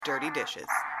Dirty dishes.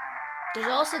 There's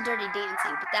also Dirty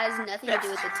Dancing, but that has nothing to do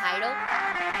with the title.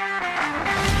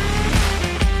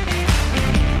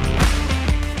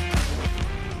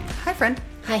 Hi, friend.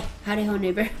 Hi, howdy ho,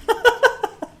 neighbor.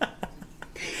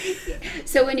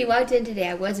 So when you walked in today,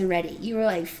 I wasn't ready. You were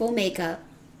like full makeup.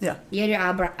 Yeah. You had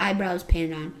your eyebrows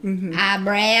painted on. Mm-hmm.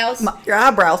 Eyebrows. Your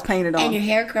eyebrows painted on. And your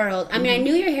hair curled. I mean, I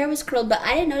knew your hair was curled, but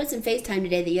I didn't notice in FaceTime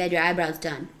today that you had your eyebrows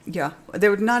done. Yeah. They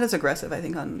were not as aggressive, I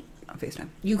think, on FaceTime.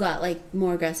 You got, like,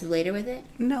 more aggressive later with it?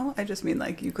 No, I just mean,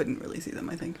 like, you couldn't really see them,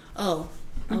 I think. Oh.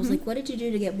 I was like, what did you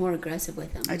do to get more aggressive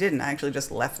with them? I didn't. I actually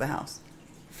just left the house.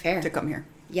 Fair. To come here.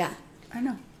 Yeah. I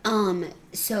know.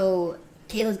 So,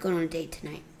 Kayla's going on a date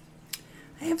tonight.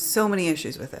 I have so many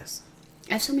issues with this.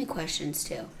 I have so many questions,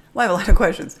 too. Well, I have a lot of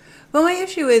questions. But my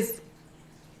issue is,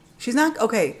 she's not,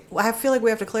 okay, I feel like we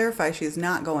have to clarify she's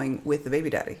not going with the baby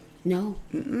daddy. No.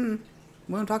 Mm-mm.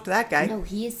 We don't talk to that guy. No,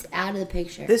 he's out of the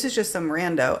picture. This is just some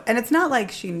rando. And it's not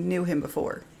like she knew him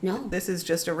before. No. This is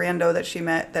just a rando that she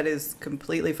met that is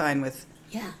completely fine with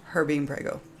her being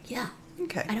Preggo. Yeah.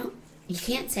 Okay. You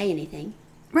can't say anything.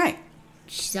 Right.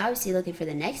 She's obviously looking for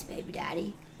the next baby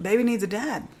daddy. Baby needs a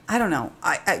dad. I don't know.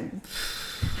 I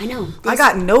know. I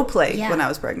got no play when I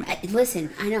was pregnant. Listen,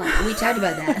 I know. We talked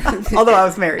about that. Although I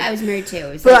was married. I was married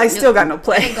too. But I still got no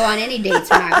play. I didn't go on any dates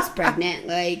when I was pregnant.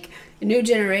 Like, new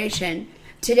generation.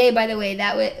 Today, by the way,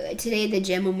 today at the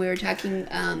gym when we were talking,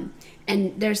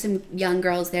 and there's some young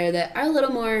girls there that are a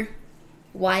little more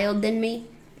wild than me.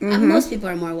 Mm-hmm. Most people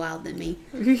are more wild than me.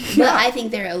 Yeah. But I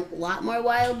think they're a lot more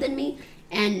wild than me.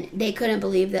 And they couldn't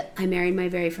believe that I married my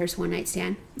very first one-night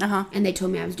stand. Uh-huh. And they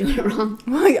told me I was doing it wrong.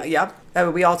 Well, yeah.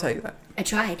 We all tell you that. I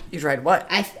tried. You tried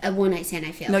what? A one-night stand,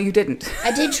 I failed. No, you didn't.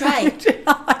 I did try.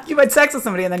 You had sex with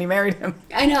somebody and then you married him.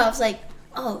 I know. I was like,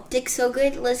 oh, dick's so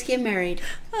good, let's get married.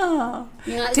 Oh.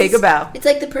 You know, Take a bow. It's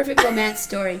like the perfect romance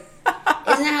story. Isn't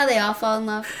that how they all fall in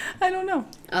love? I don't know.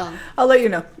 Oh. I'll let you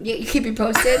know. You keep me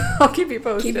posted? I'll keep you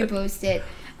posted. Keep you posted.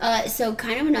 So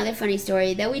kind of another funny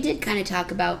story that we did kind of talk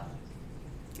about.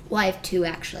 Well, I have two,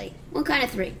 actually. Well, kind of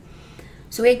three.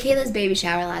 So we had Kayla's baby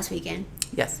shower last weekend.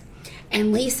 Yes.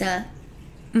 And Lisa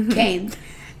came.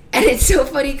 And it's so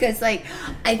funny because, like,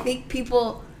 I think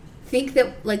people think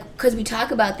that, like, because we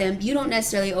talk about them, you don't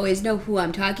necessarily always know who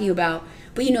I'm talking about,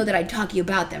 but you know that I'm talking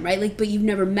about them, right? Like, but you've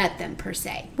never met them, per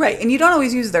se. Right. And you don't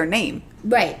always use their name.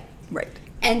 Right. Right.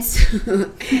 And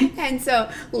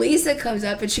so Lisa comes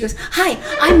up and she goes, "Hi,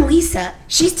 I'm Lisa."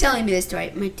 She's telling me this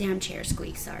story. My damn chair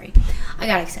squeaked. Sorry, I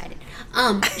got excited.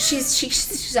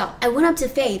 She's all. I went up to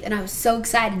Faith and I was so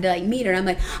excited to like meet her. And I'm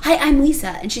like, "Hi, I'm Lisa,"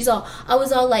 and she's all. I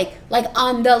was all like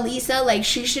I'm the Lisa. Like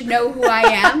she should know who I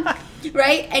am.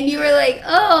 Right? And you were like,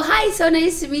 "Oh, hi, so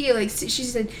nice to meet you." Like she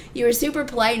said, you were super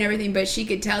polite and everything, but she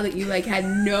could tell that you like had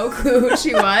no clue who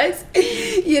she was,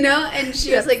 you know. And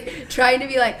she was like trying to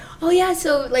be like, "Oh yeah,"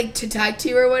 so like to talk to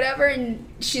you or whatever. And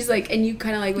she's like, and you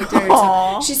kind of like looked at her.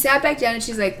 So she sat back down and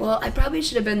she's like, "Well, I probably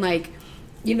should have been like,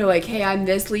 you know, like, hey, I'm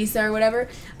this Lisa or whatever."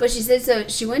 But she said, so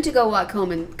she went to go walk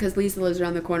home, and because Lisa lives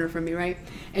around the corner from me, right?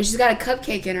 And she's got a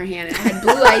cupcake in her hand, and it had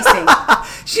blue icing.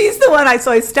 She's the one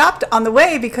so I stopped on the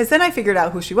way because then I figured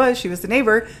out who she was. She was the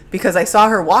neighbor because I saw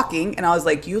her walking, and I was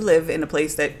like, you live in a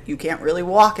place that you can't really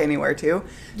walk anywhere to.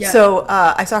 Yeah. So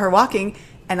I saw her walking,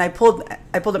 and I pulled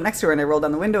up next to her, and I rolled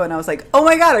down the window, and I was like, "Oh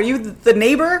my God, are you the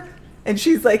neighbor?" And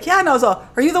she's like, "Yeah." And I was all,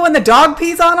 "Are you the one the dog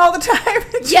pees on all the time?"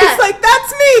 And she's like,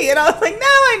 "That's me." And I was like, "Now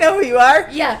I know who you are."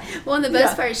 Yeah. Well, and the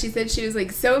best part, she said she was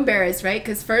like so embarrassed, right?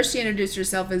 Because first she introduced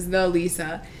herself as the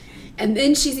Lisa. And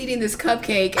then she's eating this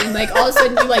cupcake, and like all of a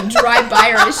sudden you like drive by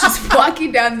her as she's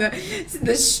walking down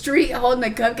the street holding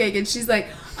the cupcake, and she's like,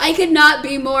 "I could not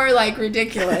be more like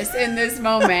ridiculous in this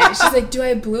moment." She's like, "Do I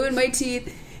have blue in my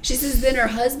teeth?" She says then her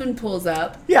husband pulls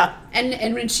up. Yeah.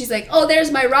 And when she's like, "Oh,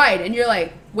 there's my ride," and you're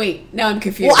like, "Wait, now I'm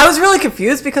confused." Well, I was really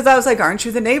confused because I was like, "Aren't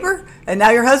you the neighbor?" And now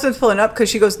your husband's pulling up because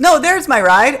she goes, "No, there's my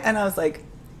ride." And I was like,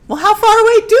 "Well, how far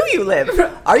away do you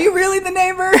live? Are you really the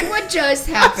neighbor?" What just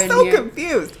happened? I'm so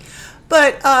confused.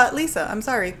 But Lisa, I'm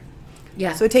sorry.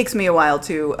 Yeah. So it takes me a while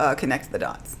to connect the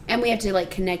dots. And we have to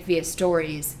like connect via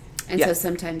stories. And so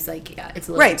sometimes like it's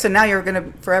a little right. So now you're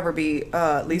gonna forever be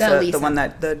Lisa, the one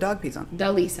that the dog pees on. The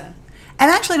Lisa.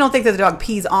 And I actually don't think that the dog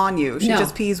pees on you. She No.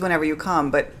 just pees whenever you come.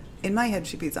 But in my head,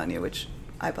 she pees on you, which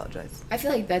I apologize. I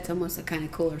feel like that's almost a kind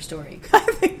of cooler story.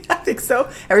 I think so.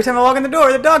 Every time I walk in the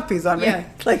door, the dog pees on me. Yeah.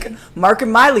 Like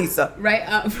marking my Lisa. Right.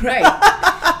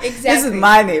 Right. Exactly. This is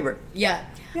my neighbor. Yeah.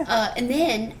 And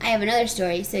then I have another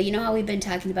story. So you know how we've been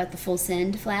talking about the full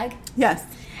send flag? Yes.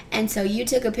 And so you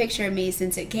took a picture of me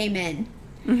since it came in.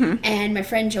 Mm-hmm. And my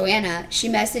friend Joanna, she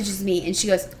messages me and she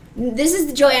goes, this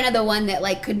is Joanna, the one that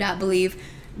like could not believe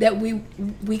that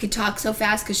we could talk so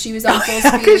fast because she was on full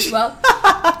speed as well.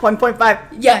 1.5.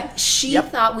 Yeah, she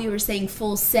thought we were saying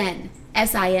full sin,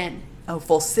 S-I-N. Oh,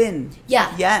 full sin.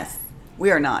 Yeah. Yes,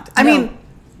 we are not. I mean,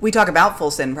 we talk about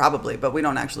full sin probably, but we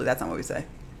don't actually. That's not what we say.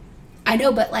 I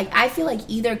know, but like I feel like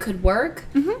either could work.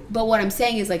 But what I'm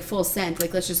saying is like full send.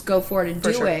 Like let's just go for it and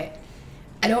do it.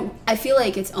 I feel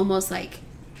like it's almost like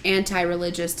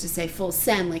anti-religious to say full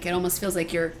send. Like it almost feels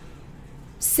like you're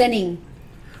sinning.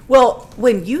 Well,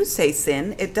 when you say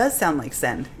sin, it does sound like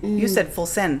send. You said full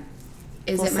sin.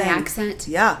 Is full it my accent?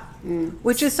 Yeah.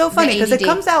 Which is so funny because it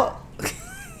comes out.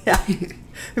 Yeah.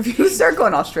 If you start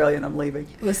going Australian, I'm leaving.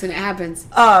 Listen, it happens.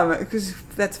 Because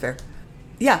that's fair.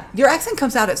 Yeah, your accent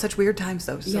comes out at such weird times,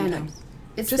 though. Sometimes. Yeah, no.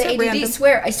 It's just the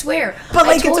ADD. I swear. But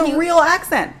like, it's a real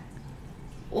accent.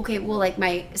 Okay, well, like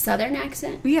my southern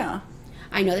accent. Yeah.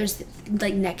 I know. There's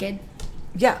like naked.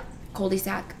 Yeah.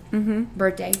 Cul-de-sac.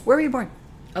 Birthday. Where were you born?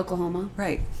 Oklahoma.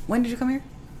 Right. When did you come here?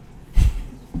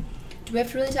 Do we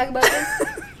have to really talk about this?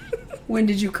 When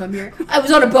did you come here? I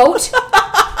was on a boat.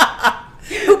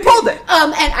 Who pulled it?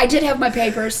 And I did have my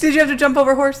papers. Did you have to jump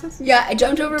over horses? Yeah, I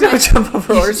jumped over. Don't jump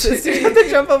over horses. Did you have to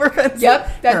jump over fences?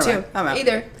 Yep, that too. I'm out.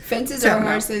 Either fences or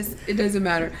horses, it doesn't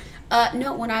matter.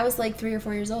 No, when I was like 3 or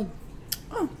 4 years old.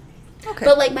 Oh, okay.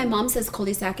 But like my mom says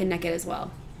cul-de-sac and naked as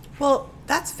well. Well,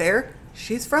 that's fair.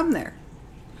 She's from there.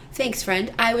 Thanks,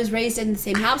 friend. I was raised in the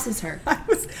same house as her.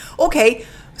 Okay,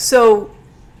 so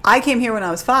I came here when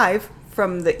I was 5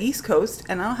 from the East Coast,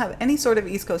 and I don't have any sort of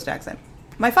East Coast accent.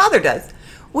 My father does.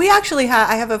 We actually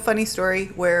I have a funny story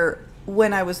where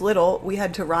when I was little, we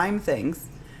had to rhyme things.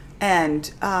 And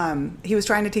he was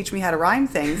trying to teach me how to rhyme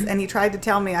things. And he tried to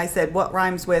tell me, I said, what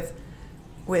rhymes with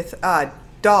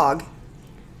dog?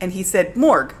 And he said,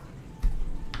 morgue.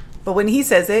 But when he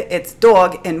says it, it's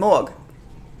dog and morgue.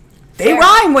 They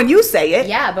rhyme when you say it.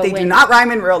 Yeah, but they do not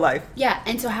rhyme in real life. Yeah,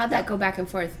 and so how'd that go back and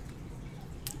forth?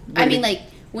 I mean, like,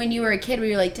 when you were a kid, were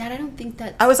you like, Dad, I don't think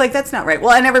that... I was like, that's not right.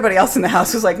 Well, and everybody else in the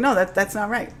house was like, no, that's not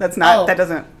right. That's not, that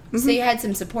doesn't... So you had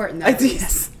some support in that.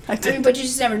 Yes, I did. I mean, but you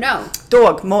just never know.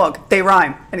 Dog, morgue, they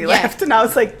rhyme. And he laughed, and I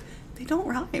was like, they don't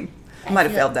rhyme. I might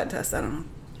have failed that test, I don't know.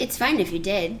 It's fine if you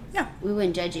did. Yeah. We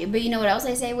wouldn't judge you. But you know what else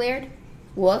I say weird?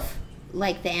 Woof,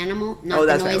 like the animal, not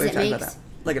that's the noise right. it makes. About that.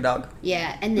 Like a dog.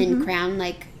 Yeah, and then crown,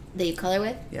 like that you color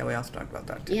with. Yeah, we also talked about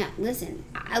that too. Yeah, listen,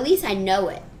 at least I know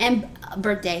it. And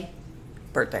birthday.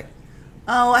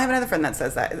 Oh, I have another friend that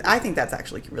says that. I think that's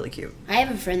actually really cute. I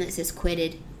have a friend that says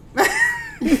quitted.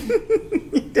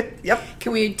 Yep.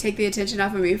 Can we take the attention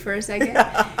off of me for a second?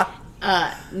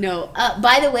 No.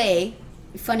 By the way,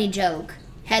 funny joke.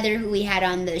 Heather, who we had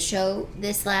on the show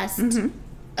this last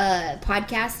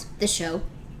podcast, the show.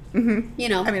 You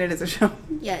know. I mean, it is a show.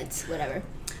 Yeah, it's whatever.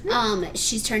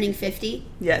 She's turning 50.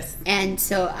 Yes. And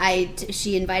so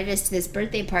she invited us to this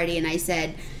birthday party, and I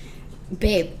said,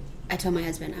 babe, I told my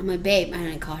husband, I'm like, babe, I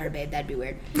didn't call her babe, that'd be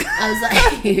weird. I was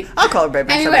like, I'll call her babe.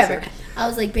 I mean, whatever. I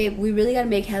was like, babe, we really got to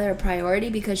make Heather a priority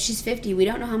because she's 50. We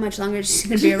don't know how much longer she's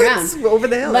going to be around. Over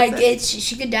the hill. Like,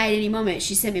 she could die at any moment.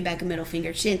 She sent me back a middle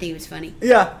finger. She didn't think it was funny.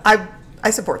 Yeah, I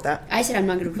support that. I said I'm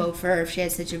not going to vote for her if she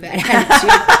had such a bad attitude.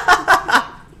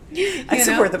 I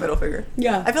support the middle finger.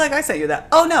 Yeah. I feel like I sent you that.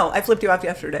 Oh, no, I flipped you off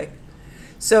yesterday.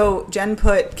 So Jen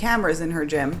put cameras in her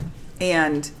gym,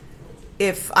 and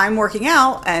if I'm working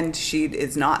out and she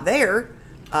is not there,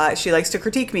 she likes to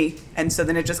critique me, and so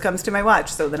then it just comes to my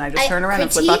watch. So then I just turn around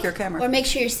and flip off your camera. Or make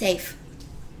sure you're safe.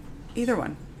 Either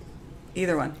one. I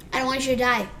don't want you to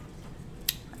die.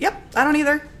 Yep, I don't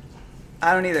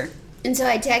either. And so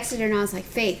I texted her and I was like,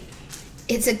 Faith,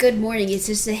 it's a good morning. It's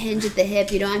just a hinge at the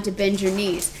hip. You don't have to bend your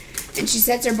knees. And she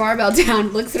sets her barbell down,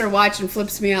 looks at her watch, and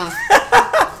flips me off.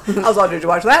 I was like, did you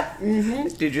watch that?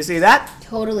 Mm-hmm. Did you see that?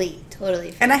 Totally.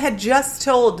 And I had just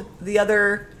told the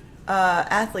other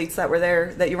athletes that were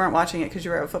there that you weren't watching it because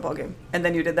you were at a football game. And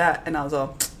then you did that, and I was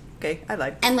all, okay, I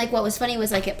lied. And, like, what was funny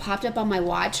was, like, it popped up on my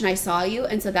watch, and I saw you,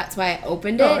 and so that's why I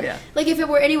opened it. Oh, yeah. Like, if it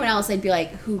were anyone else, I'd be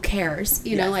like, who cares?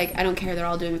 You know, like, I don't care. They're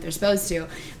all doing what they're supposed to.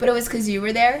 But it was because you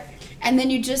were there, and then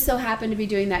you just so happened to be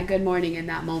doing that good morning in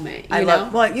that moment, you know?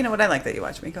 Well, you know what? I like that you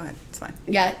watch me. Go ahead. It's fine.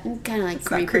 Yeah, kind of like it's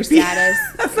creeper status.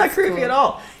 That's not creepy at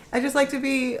all. I just like to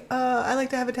be, I like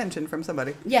to have attention from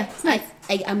somebody. Yeah, nice.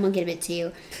 I'm going to give it to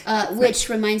you. Which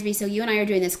reminds me, so you and I are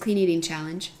doing this clean eating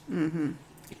challenge. Mm-hmm.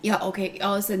 Yeah, okay.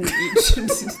 All of a sudden,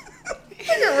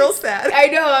 I got real sad. I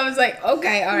know. I was like,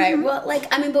 okay, all right. Well,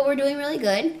 like, I mean, but we're doing really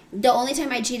good. The only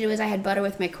time I cheated was I had butter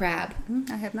with my crab.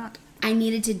 I have not. I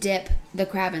needed to dip the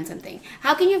crab in something.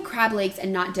 How can you have crab legs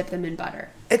and not dip them in butter?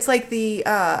 It's like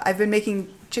I've been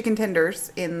making chicken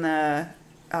tenders in the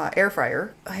air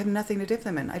fryer. I have nothing to dip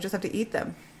them in. I just have to eat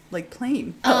them. like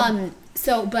plain.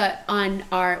 So, but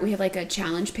we have like a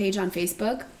challenge page on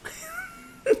Facebook.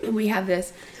 And we have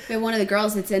one of the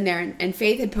girls that's in there, and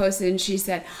Faith had posted, and she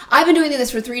said, I've been doing this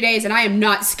for 3 days, and I am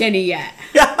not skinny yet.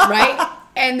 Right?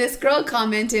 And this girl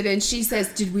commented, and she says,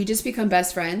 did we just become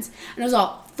best friends? And I was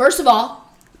all, first of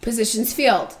all, positions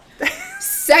field.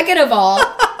 Second of all,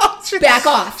 back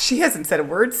off. She hasn't said a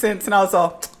word since, and I was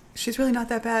all, she's really not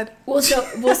that bad. Well, so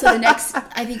the next,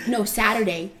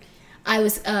 Saturday, I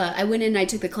went in and I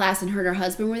took the class, and her and her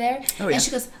husband were there. Oh, yeah. And she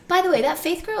goes, by the way, that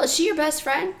Faith girl, is she your best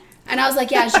friend? And I was like,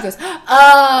 yeah. And she goes,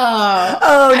 oh.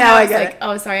 Oh, now I get it.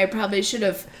 Oh, sorry. I probably should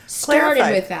have started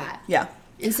with that. Yeah.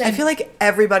 I feel like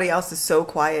everybody else is so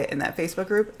quiet in that Facebook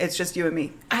group. It's just you and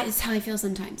me. It's how I feel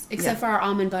sometimes. Except for our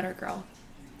almond butter girl.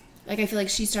 Like, I feel like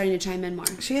she's starting to chime in more.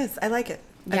 She is. I like it.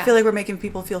 Yeah. I feel like we're making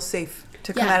people feel safe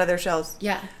to come out of their shells.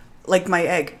 Yeah. Like my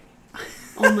egg.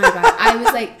 Oh my God. I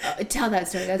was like, tell that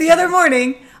story. That's the other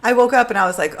morning, I woke up and I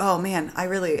was like, oh man, I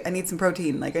need some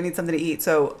protein. Like, I need something to eat.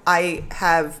 So I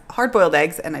have hard-boiled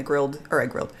eggs, and I boiled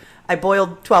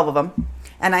 12 of them,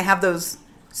 and I have those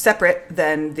separate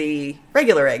than the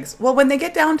regular eggs. Well, when they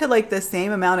get down to like the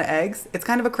same amount of eggs, it's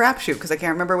kind of a crapshoot because I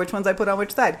can't remember which ones I put on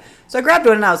which side. So I grabbed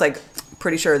one and I was like,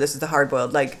 pretty sure this is the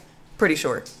hard-boiled, like pretty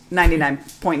sure,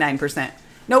 99.9%.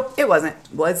 Nope, it wasn't.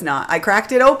 Was not. I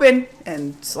cracked it open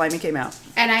and slimy came out.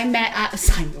 And I met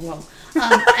slimy. Whoa.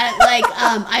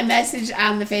 I messaged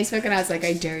on the Facebook and I was like,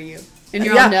 I dare you. And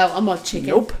you're all no, I'm all chicken.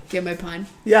 Nope. Get my pun.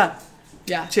 Yeah.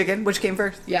 Yeah. Chicken. Which came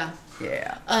first? Yeah.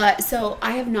 Yeah. So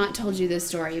I have not told you this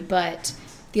story, but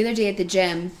the other day at the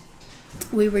gym,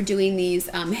 we were doing these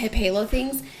hip halo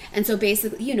things. And so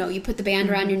basically, you put the band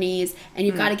around your knees and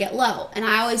you've got to get low. And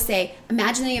I always say,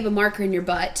 imagine that you have a marker in your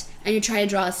butt and you're trying to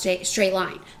draw a straight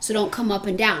line. So don't come up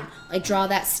and down. Like, draw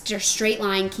that straight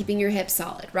line, keeping your hips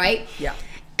solid, right? Yeah.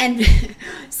 And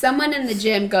someone in the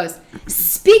gym goes,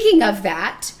 speaking of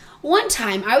that, one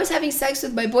time I was having sex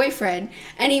with my boyfriend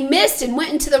and he missed and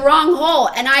went into the wrong hole.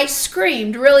 And I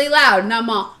screamed really loud. And I'm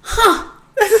all,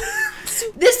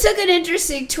 this took an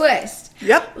interesting twist.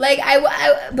 Yep. Like,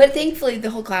 but thankfully the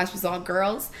whole class was all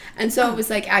girls. And so it was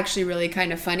like actually really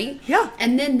kind of funny. Yeah.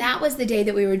 And then that was the day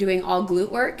that we were doing all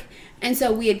glute work. And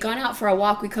so we had gone out for a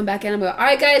walk. We come back in and I'm like, all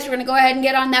right, guys, we're going to go ahead and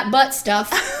get on that butt stuff.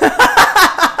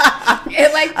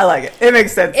 I like it. It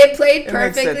makes sense. It played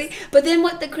perfectly. But then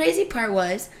what the crazy part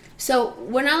was, so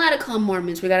we're not allowed to call them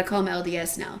Mormons. We got to call them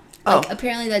LDS now. Like,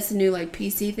 apparently that's the new like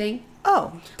PC thing.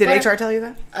 Oh, did HR tell you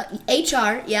that?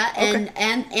 HR, yeah,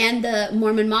 and the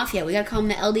Mormon Mafia. We gotta call them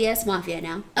the LDS Mafia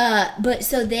now. But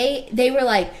so they were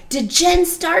like, did Jen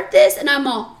start this? And I'm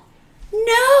all,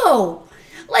 no.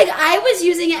 Like, I was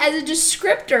using it as a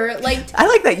descriptor. Like, I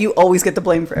like that you always get the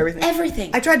blame for everything. Everything.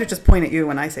 I tried to just point at you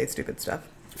when I say stupid stuff.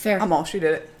 Fair. I'm all, she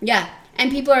did it. Yeah. And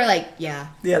people are like, yeah.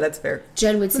 Yeah, that's fair.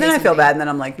 Jen would say and then something. I feel bad, and then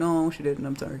I'm like, no, she didn't.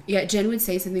 I'm sorry. Yeah, Jen would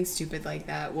say something stupid like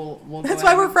that. We'll That's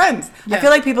why we're friends. Yeah. I feel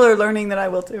like people are learning that I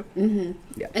will too. Mm-hmm.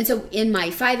 Yeah. And so in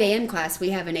my 5 a.m. class, we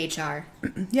have an HR.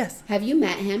 Yes. Have you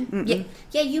met him?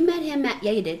 Yeah, you met him at,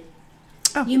 yeah, you did.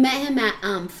 Oh. You met him at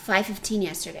 5:15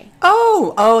 yesterday.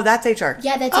 Oh, that's HR.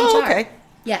 Yeah, that's HR. Okay.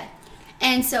 Yeah.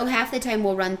 And so half the time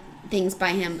we'll run things by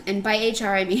him. And by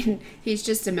HR, I mean, he's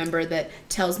just a member that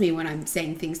tells me when I'm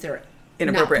saying things that are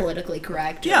not politically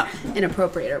correct or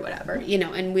inappropriate or whatever,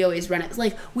 and we always run it. It's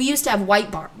like, we used to have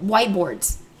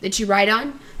whiteboards that you write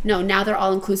on. No, now they're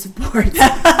all inclusive boards.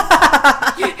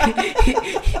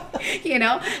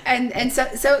 And so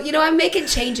I'm making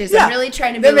changes. I'm really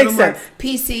trying to be a little more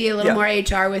PC, a little more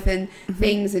HR within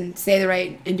things and say the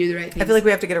right and do the right things. I feel like we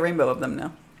have to get a rainbow of them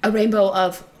now. A rainbow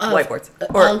of whiteboards.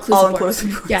 Or all-inclusive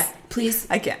boards. Yeah, please.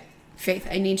 I can't. Faith,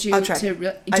 I need you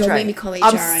to don't make me call HR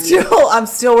on you. I'm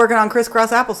still working on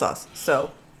crisscross applesauce. So,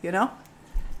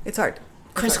 it's hard.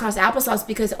 Crisscross applesauce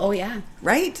because,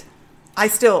 Right? I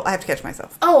have to catch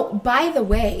myself. Oh, by the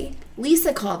way,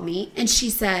 Lisa called me and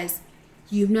she says,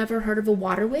 you've never heard of a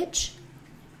water witch?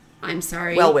 I'm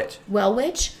sorry. Well witch. Well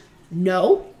witch?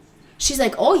 No. She's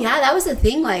like, oh yeah, that was a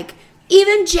thing. Like,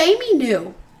 even Jamie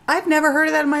knew. I've never heard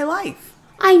of that in my life.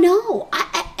 I know.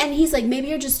 And he's like, maybe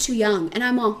you're just too young. And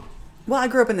I'm all... Well, I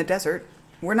grew up in the desert.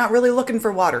 We're not really looking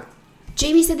for water.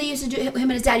 Jamie said they used to do, him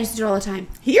and his dad used to do it all the time.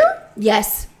 Here?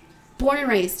 Yes. Born and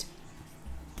raised.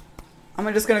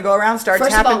 I'm just going to go around and start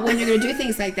tapping. First of all, when you're going to do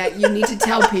things like that, you need to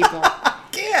tell people.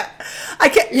 I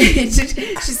can't.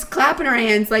 She's clapping her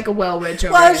hands like a well witch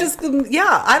over I was just,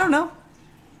 I don't know.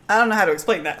 I don't know how to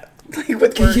explain that.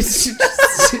 With words.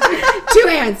 2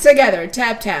 hands together.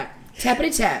 Tap, tap.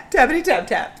 Tappity tap. Tappity tap,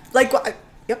 tap. Like,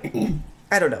 yep.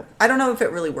 I don't know. I don't know if it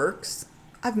really works.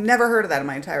 I've never heard of that in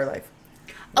my entire life.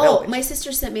 Oh, my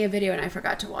sister sent me a video and I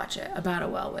forgot to watch it about a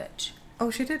well witch. Oh,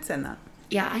 she did send that.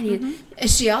 Yeah, I need. Mm-hmm.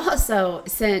 She also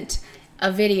sent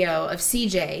a video of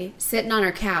CJ sitting on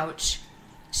her couch,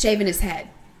 shaving his head.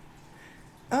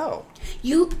 Oh.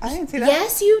 I didn't see that.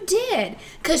 Yes, you did.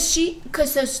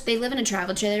 Because they live in a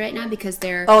travel trailer right now because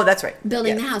they're that's right.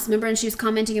 building the house. Remember, and she was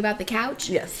commenting about the couch?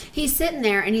 Yes. He's sitting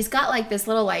there and he's got like this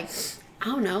little I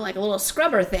don't know, like a little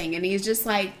scrubber thing, and he's just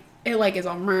like it like is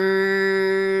all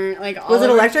like all Was it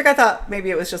electric? I thought maybe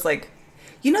it was just like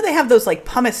they have those like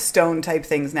pumice stone type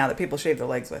things now that people shave their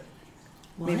legs with.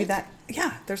 What? Maybe that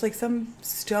there's like some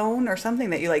stone or something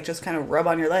that you like just kind of rub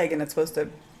on your leg and it's supposed to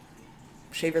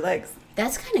shave your legs.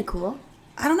 That's kind of cool.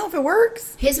 I don't know if it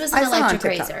works. His was an electric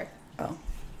razor. Oh.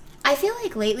 I feel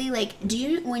like lately, like,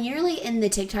 when you're like in the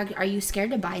TikTok, are you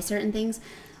scared to buy certain things?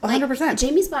 Like, 100%.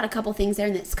 Jamie's bought a couple things there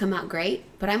and it's come out great,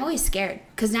 but I'm always scared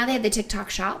because now they have the TikTok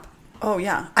shop. Oh,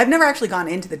 yeah. I've never actually gone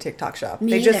into the TikTok shop.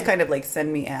 Me they either. just kind of like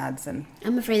send me ads and...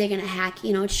 I'm afraid they're going to hack,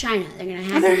 it's China. They're going to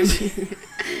hack it.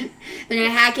 They're going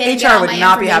to hack it. HR would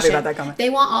not be happy about that comment. They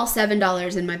want all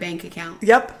 $7 in my bank account.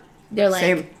 Yep. They're like,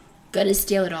 Same. Gonna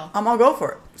steal it all. I'm all go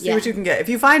for it. See what you can get. If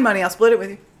you find money, I'll split it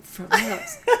with you. For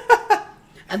reals.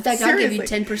 In fact, I'll give you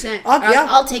 10%.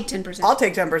 I'll take 10%. I'll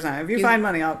take 10%. If you find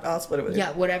money, I'll split it with you.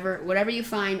 Yeah, whatever you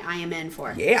find, I am in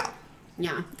for. Yeah.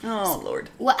 Yeah. Oh, Lord.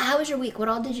 How was your week? What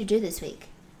all did you do this week?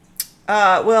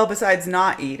 Well, besides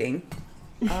not eating,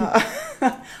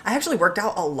 I actually worked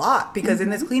out a lot because in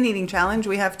this clean eating challenge,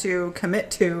 we have to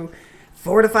commit to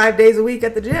 4 to 5 days a week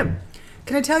at the gym.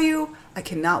 Can I tell you, I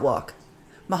cannot walk.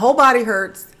 My whole body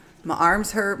hurts. My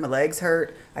arms hurt. My legs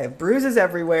hurt. I have bruises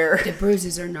everywhere. The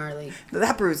bruises are gnarly.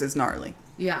 That bruise is gnarly.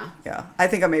 Yeah. Yeah. I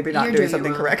think I'm maybe not doing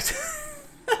something correct.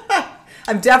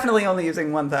 I'm definitely only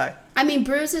using one thigh. I mean,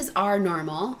 bruises are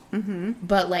normal,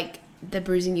 but like the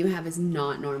bruising you have is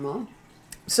not normal.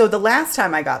 So the last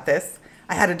time I got this,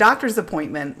 I had a doctor's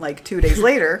appointment like 2 days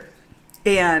later,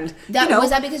 and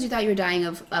was that because you thought you were dying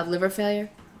of liver failure?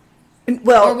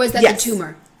 Well, or was that the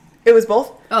tumor? It was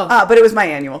both. Oh, but it was my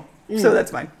annual, so that's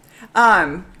fine.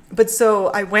 But so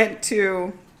I went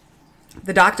to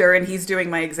the doctor, and he's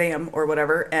doing my exam or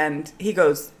whatever, and he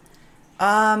goes,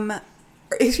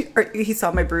 he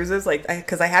saw my bruises, like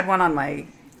because I had one on my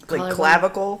like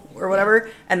clavicle or whatever,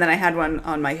 and then I had one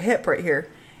on my hip right here,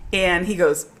 and he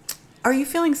goes, "Are you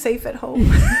feeling safe at home?"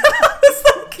 I was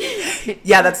like,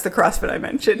 "Yeah, that's the CrossFit I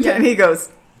mentioned," and he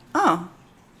goes, "Oh,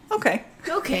 okay."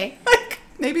 Okay. Like,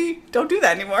 maybe don't do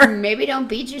that anymore. Maybe don't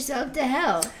beat yourself to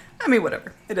hell. I mean,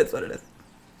 whatever. It is what it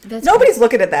is. Nobody's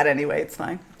looking at that anyway. It's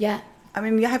fine. Yeah. I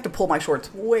mean, you have to pull my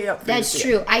shorts way up. That's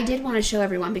true. I did want to show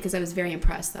everyone because I was very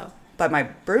impressed, though. By my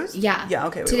bruise? Yeah. Yeah,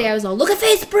 okay. Today I was all, look at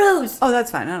face bruise! Oh, that's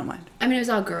fine. I don't mind. I mean, it was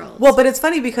all girls. Well, but it's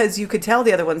funny because you could tell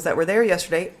the other ones that were there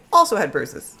yesterday also had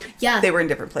bruises. Yeah. They were in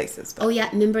different places. But. Oh, yeah.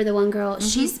 Remember the one girl?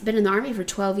 She's been in the Army for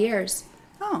 12 years.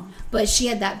 Oh. But she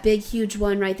had that big, huge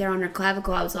one right there on her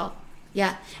clavicle. I was all,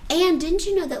 yeah. And didn't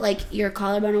you know that, like, your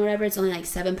collarbone or whatever, it's only like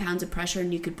 7 pounds of pressure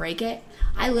and you could break it?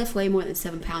 I lift way more than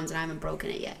 7 pounds and I haven't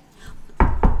broken it yet.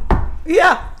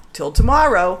 Yeah. Till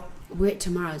tomorrow.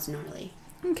 Tomorrow's gnarly.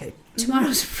 Okay.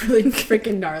 Tomorrow's really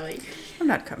freaking gnarly. I'm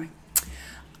not coming.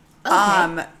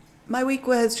 Okay. My week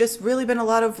has just really been a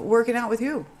lot of working out with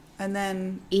you. And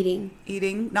then...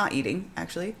 Not eating,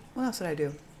 actually. What else did I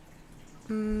do?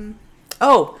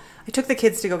 Oh, I took the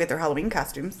kids to go get their Halloween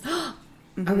costumes.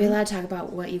 Are we allowed to talk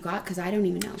about what you got? Because I don't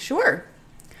even know. Sure.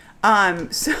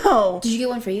 So... Did you get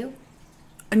one for you?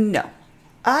 No.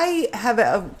 I have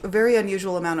a very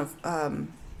unusual amount of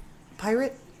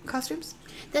pirate costumes.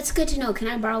 That's good to know. Can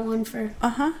I borrow one for...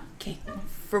 Uh-huh. Okay.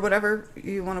 For whatever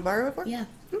you want to borrow it for? Yeah.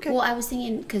 Okay. Well, I was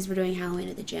thinking because we're doing Halloween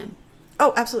at the gym.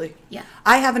 Oh, absolutely. Yeah.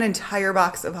 I have an entire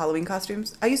box of Halloween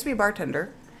costumes. I used to be a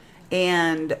bartender,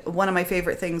 and one of my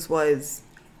favorite things was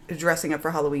dressing up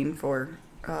for Halloween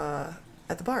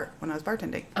at the bar when I was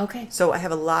bartending. Okay. So I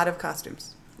have a lot of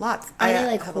costumes. Lots. Are they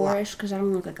like whorish? Because I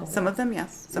don't look like a whore. Some of them,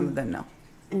 yes. Some of them, no.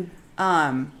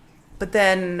 But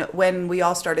then when we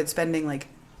all started spending like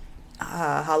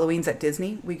Halloween's at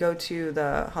Disney, we go to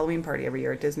the Halloween party every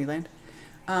year at Disneyland.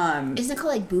 Isn't it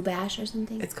called like Boo Bash or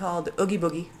something? It's called Oogie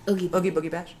Boogie. Oogie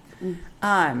Boogie Bash.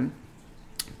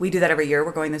 We do that every year.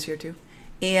 We're going this year too.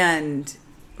 And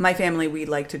my family, we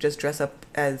like to just dress up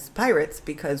as pirates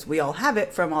because we all have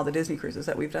it from all the Disney cruises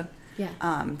that we've done. Yeah.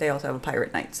 They also have a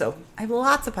pirate night. So I have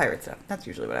lots of pirate stuff. That's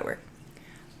usually what I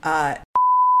wear.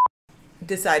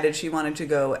 Decided she wanted to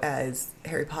go as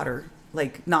Harry Potter.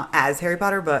 Like, not as Harry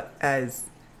Potter, but as,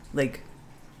 like,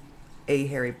 a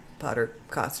Harry Potter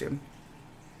costume.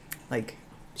 Like,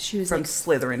 she was from like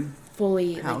Slytherin.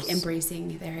 Fully, house. like,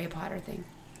 embracing the Harry Potter thing.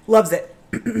 Loves it.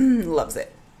 Loves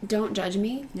it. don't judge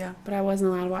me. Yeah. But I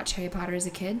wasn't allowed to watch Harry Potter as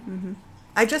a kid. Mm-hmm.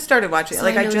 I just started watching it.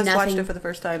 Like, I just watched it for the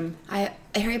first time.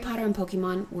 Harry Potter and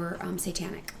Pokemon were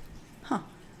satanic. Huh.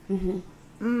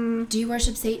 Mm-hmm. Do you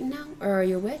worship Satan now? Or are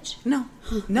you a witch? No.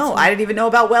 Huh, no, I didn't even know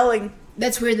about Welling.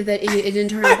 That's weird that it didn't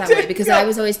turn out that way, because I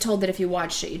was always told that if you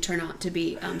watched it, you'd turn out to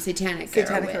be satanic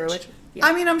or a witch. Yeah.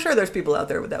 I mean, I'm sure there's people out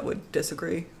there that would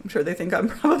disagree. I'm sure they think I'm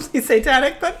probably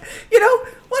satanic, but,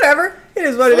 whatever. It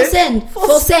is what it is.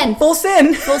 Full sin. Full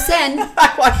sin. Full sin.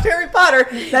 I watched Harry Potter.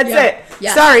 That's it.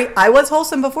 Yeah. Sorry, I was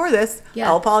wholesome before this. Yeah.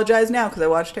 I'll apologize now because I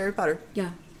watched Harry Potter. Yeah.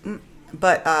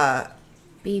 But,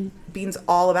 Bean's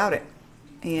all about it.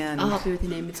 And I'll help you with the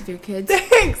name of your kids.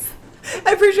 Thanks.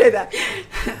 I appreciate that.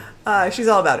 She's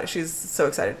all about it. She's so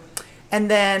excited. And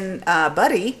then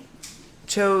Buddy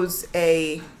chose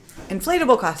a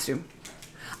inflatable costume.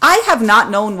 I have not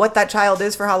known what that child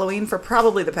is for Halloween for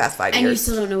probably the past 5 years. And you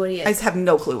still don't know what he is? I just have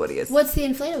no clue what he is. What's the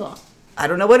inflatable? I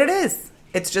don't know what it is.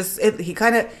 It's just,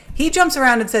 he jumps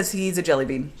around and says he's a jelly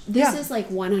bean. This is like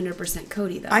 100%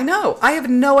 Cody, though. I know. I have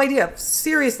no idea.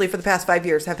 Seriously, for the past 5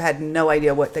 years, have had no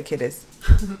idea what the kid is.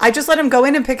 I just let him go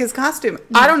in and pick his costume.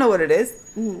 I don't know what it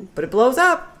is, but it blows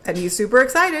up, and he's super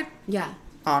excited. Yeah.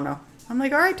 Oh, no. I'm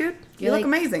like, all right, dude. You look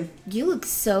amazing. You look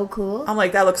so cool. I'm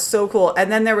like, that looks so cool.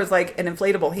 And then there was like an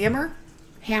inflatable hammer.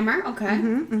 Hammer? Okay.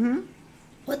 Mm-hmm.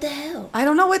 What the hell? I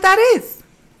don't know what that is.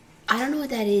 I don't know what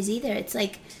that is either. It's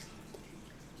like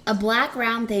a black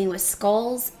round thing with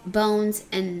skulls, bones,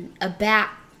 and a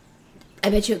bat. I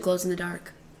bet you it glows in the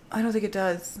dark. I don't think it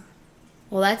does.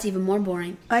 Well, that's even more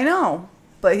boring. I know.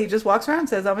 But he just walks around and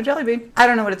says, I'm a jelly bean. I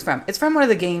don't know what it's from. It's from one of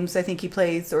the games I think he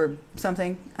plays or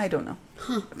something. I don't know.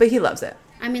 Huh. But he loves it.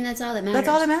 I mean, that's all that matters. That's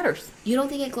all that matters. You don't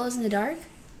think it glows in the dark?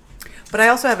 But I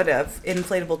also have an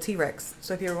inflatable T-Rex.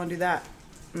 So if you ever want to do that.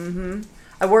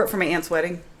 I wore it for my aunt's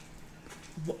wedding.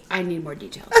 I need more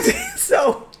details.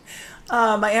 So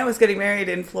my aunt was getting married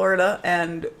in Florida,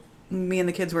 and me and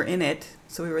the kids were in it.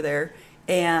 So we were there.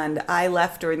 And I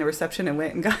left during the reception and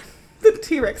went and got the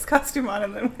T-Rex costume on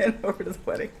and then went over to the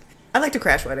wedding. I like to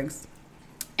crash weddings.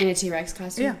 In a T-Rex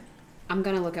costume? Yeah. I'm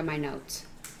going to look at my notes.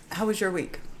 How was your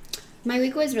week? My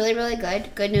week was really, really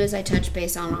good. Good news, I touched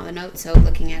base on all the notes, so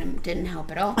looking at them didn't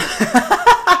help at all.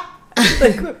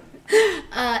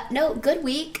 No, good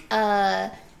week.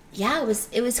 Yeah,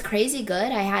 it was crazy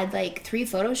good. I had like 3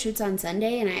 photo shoots on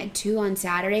Sunday, and I had 2 on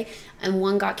Saturday, and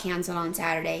 1 got canceled on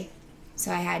Saturday.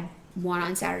 So I had 1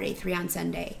 on Saturday, 3 on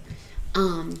Sunday.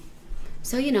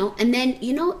 So, and then,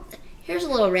 here's a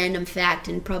little random fact,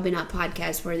 and probably not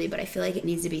podcast worthy, but I feel like it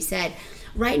needs to be said.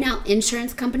 Right now,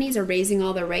 insurance companies are raising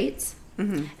all their rates.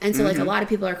 And so, like, a lot of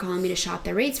people are calling me to shop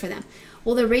their rates for them.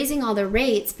 Well, they're raising all their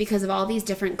rates because of all these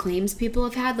different claims people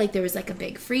have had. Like, there was, like, a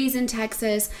big freeze in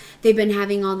Texas. They've been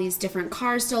having all these different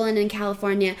cars stolen in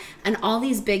California. And all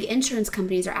these big insurance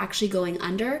companies are actually going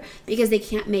under because they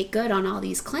can't make good on all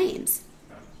these claims.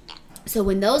 So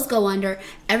when those go under,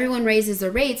 everyone raises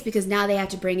their rates because now they have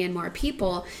to bring in more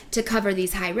people to cover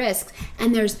these high risks.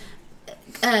 And there's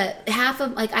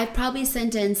I've probably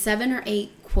sent in 7 or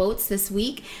 8 quotes this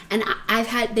week, and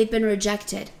they've been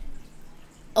rejected.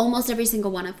 Almost every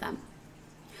single one of them.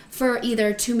 For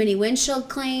either too many windshield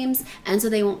claims, and so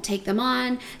they won't take them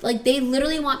on. Like, they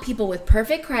literally want people with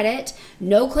perfect credit,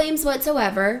 no claims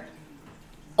whatsoever,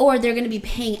 or they're going to be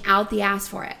paying out the ass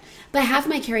for it. But half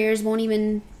my carriers won't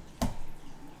even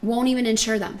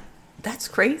insure them. That's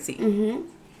crazy.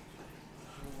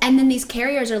 And then these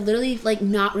carriers are literally like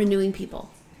not renewing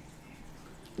people.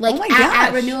 Like,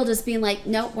 at renewal, just being like,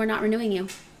 nope, we're not renewing you.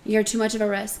 You're too much of a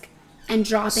risk. And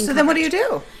dropping So then what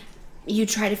do? You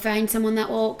try to find someone that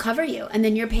will cover you. And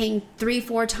then you're paying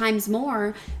 3-4 times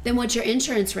more than what your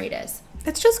insurance rate is.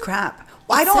 It's just crap.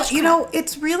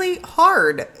 It's really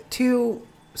hard to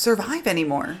survive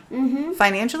anymore.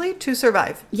 Financially, to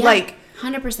survive. Yeah, like,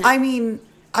 100%. I mean,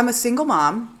 I'm a single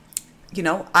mom.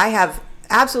 I have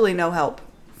absolutely no help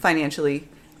financially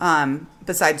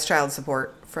besides child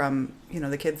support from,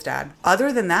 the kid's dad.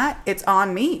 Other than that, it's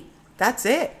on me. That's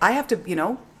it. I have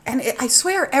to, and I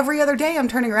swear every other day I'm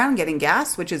turning around and getting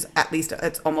gas, which is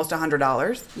it's almost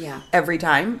 $100 every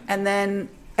time. And then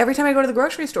every time I go to the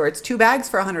grocery store, it's 2 bags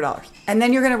for $100. And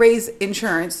then you're going to raise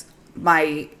insurance.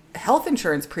 My health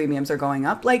insurance premiums are going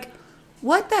up. Like,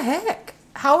 what the heck?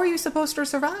 How are you supposed to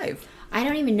survive? I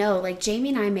don't even know. Like, Jamie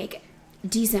and I make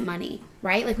decent money,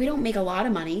 right? Like, we don't make a lot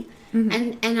of money.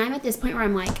 And I'm at this point where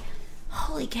I'm like,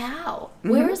 holy cow,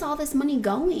 where is all this money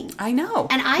going? I know.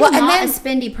 And I'm not a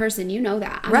spendy person. You know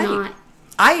that. I'm not.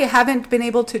 I haven't been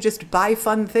able to just buy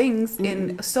fun things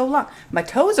in so long. My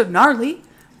toes are gnarly.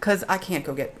 because I can't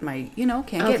go get my, can't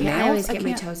get nails. I always get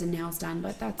my toes and nails done,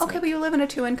 but that's okay. But you live in a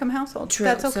 2-income household. True.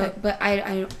 That's okay. So, but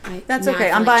I that's okay.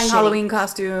 I'm buying Halloween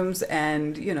costumes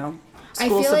and school I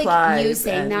feel supplies. Like you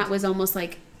saying that was almost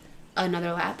like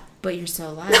another lap, but you're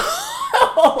still alive.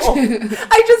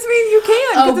 I just mean you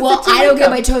can. Oh well, I don't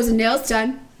get my toes and nails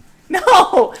done.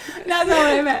 No, that's not what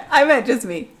I meant. I meant just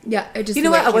me. Yeah, it just. You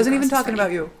know what? I wasn't even talking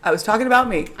about you. I was talking about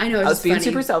me. I know. I was being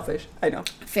super selfish. I know.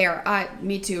 Fair.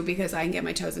 Me too, because I can get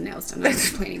my toes and nails done. I'm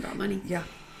complaining about money. Yeah,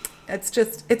 it's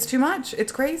too much.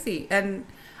 It's crazy, and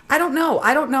I don't know.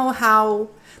 I don't know how.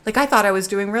 Like, I thought I was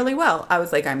doing really well. I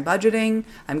was like, I'm budgeting.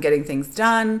 I'm getting things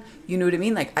done. You know what I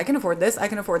mean? Like, I can afford this. I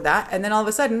can afford that. And then all of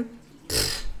a sudden,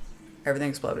 everything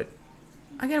exploded.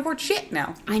 I can't afford shit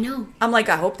now. I know. I'm like,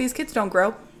 I hope these kids don't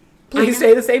grow. Please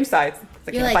stay the same size.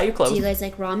 I can't buy you clothes. Do you guys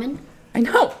like ramen? I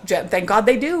know. Thank God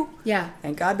they do. Yeah.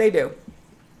 Thank God they do.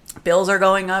 Bills are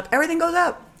going up. Everything goes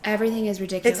up. Everything is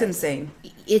ridiculous. It's insane.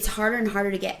 It's harder and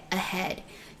harder to get ahead.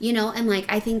 And like,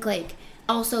 I think like,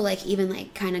 also like even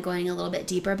like kind of going a little bit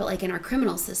deeper, but like in our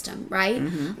criminal system, right?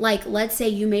 Mm-hmm. Like, let's say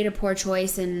you made a poor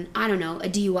choice in, I don't know, a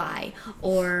DUI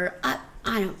or I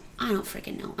don't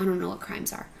freaking know. I don't know what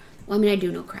crimes are. Well, I mean, I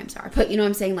do know crimes are, but you know what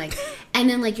I'm saying? Like, and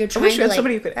then like you're trying to like,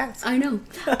 somebody you could ask. I know.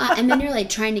 And then you're like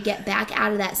trying to get back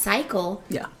out of that cycle.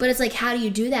 Yeah. But it's like, how do you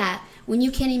do that when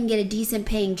you can't even get a decent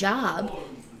paying job?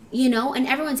 And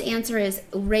everyone's answer is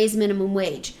raise minimum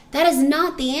wage. That is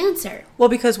not the answer. Well,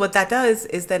 because what that does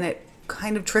is then it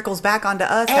kind of trickles back onto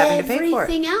us having to pay for it.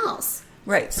 Everything else.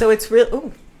 Right. So it's real.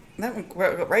 Ooh, that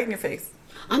went right in your face.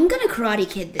 I'm going to Karate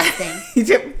Kid this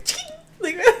thing.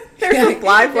 There's a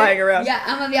fly flying around. Yeah,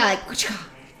 I'm going to be like,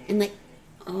 and like,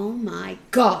 oh my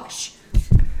gosh.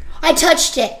 I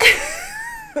touched it.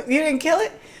 You didn't kill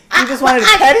it? You just wanted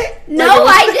to pet it? No,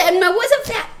 I didn't. I wasn't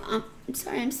fat. I'm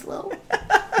sorry, I'm slow.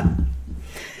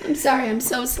 I'm sorry, I'm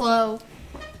so slow.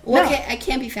 Well, no. I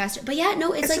can't be faster. But yeah,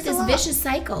 no, it's like this vicious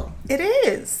cycle. It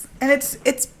is. And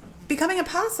it's becoming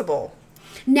impossible.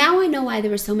 Now I know why there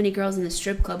were so many girls in the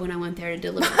strip club when I went there to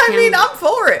deliver I mean, I'm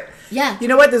for it. Yeah. You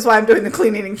know what? This is why I'm doing the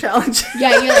clean eating challenge.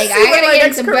 Yeah, you're like, I gotta get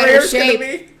in some better shape.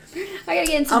 I gotta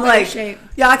get in some better shape.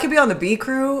 Yeah, I could be on the B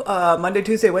crew Monday,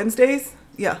 Tuesday, Wednesdays.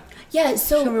 Yeah. Yeah,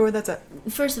 so... Show me where that's at.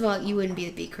 First of all, you wouldn't be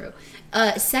the B crew.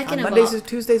 Second of all... Mondays,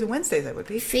 Tuesdays, and Wednesdays I would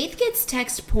be. Faith gets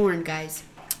text porn, guys.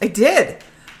 I did.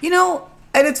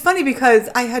 And it's funny because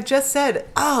I had just said,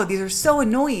 oh, these are so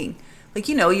annoying. Like,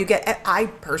 I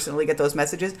personally get those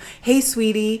messages. Hey,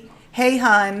 sweetie. Hey,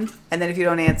 hun. And then if you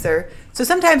don't answer. So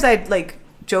sometimes I'd like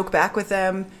joke back with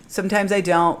them. Sometimes I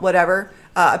don't, whatever.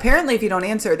 Apparently, if you don't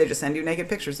answer, they just send you naked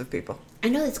pictures of people. I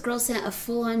know this girl sent a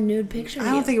full-on nude picture.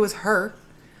 I don't think it was her.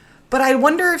 But I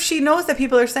wonder if she knows that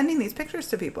people are sending these pictures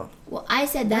to people. Well, I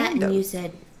said that, and you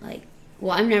said, like,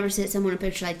 well, I've never sent someone a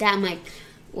picture like that. I'm like,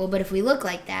 well, but if we look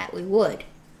like that, we would.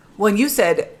 When you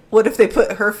said, what if they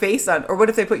put her face on, or what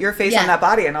if they put your face on that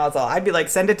body and all? I'd be like,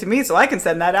 send it to me so I can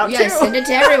send that out too. Yeah, send it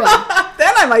to everyone.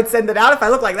 Then I might send it out if I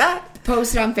look like that.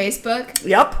 Post it on Facebook.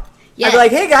 Yep. Yeah. I'd be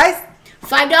like, hey guys.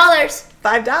 $5.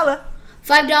 $5.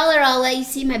 $5, I'll let you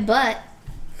see my butt.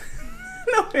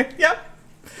 No, yep.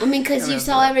 I mean, because you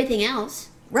saw everything else.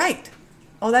 Right.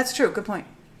 Oh, that's true. Good point.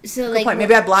 So, Good point.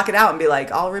 Maybe I block it out and be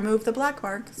like, I'll remove the black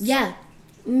marks. Yeah.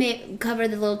 Cover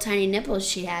the little tiny nipples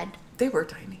she had. They were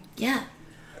tiny. Yeah.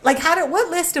 Like,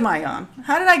 what list am I on?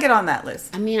 How did I get on that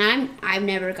list? I mean, I've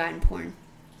never gotten porn.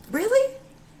 Really?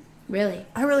 Really?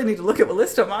 I really need to look at what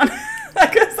list I'm on.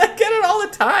 Because I get it all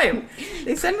the time.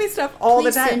 They send me stuff all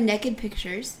the time. Please send naked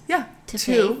pictures. Yeah. To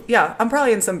Faith. Yeah. I'm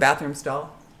probably in some bathroom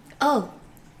stall. Oh.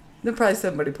 Then probably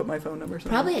somebody put my phone number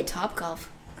somewhere. Probably at Topgolf.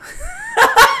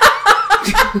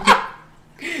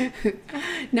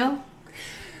 No?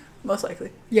 Most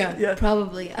likely. Yeah.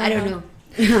 Probably. I don't know.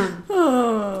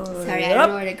 Sorry, I don't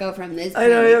know where to go from this. I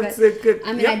know, it's a good...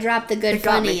 I mean, I dropped the good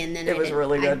funny, and then it was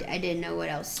really good. I didn't know what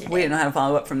else to do. We didn't know how to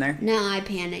follow up from there. No, I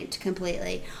panicked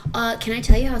completely. Can I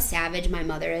tell you how savage my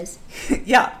mother is?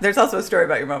 Yeah, there's also a story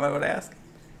about your mom I want to ask.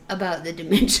 About the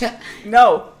dementia?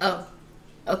 No. Oh,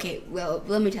 okay. Well,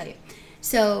 let me tell you.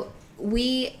 So,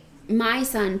 my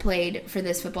son played for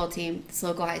this football team, this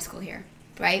local high school here,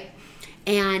 right?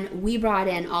 And we brought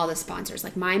in all the sponsors.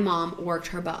 Like, my mom worked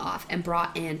her butt off and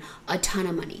brought in a ton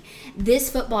of money.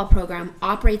 This football program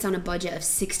operates on a budget of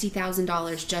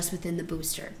 $60,000 just within the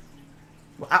booster.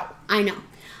 Wow. I know.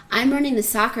 I'm running the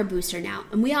soccer booster now,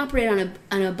 and we operate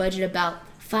on a budget about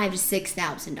 $5,000 to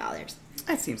 $6,000.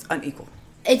 That seems unequal.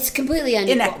 It's completely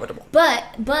unequal. Inequitable.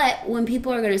 But when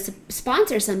people are going to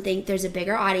sponsor something, there's a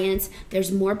bigger audience,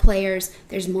 there's more players,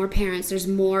 there's more parents, there's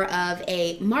more of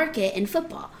a market in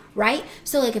football. Right?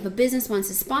 So, like, if a business wants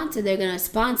to sponsor, they're going to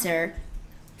sponsor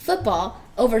football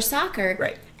over soccer.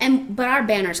 Right. But our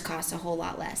banners cost a whole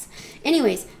lot less.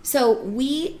 Anyways, so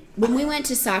when we went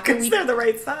to soccer, they're the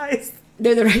right size.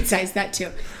 They're the right size, that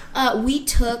too. We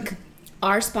took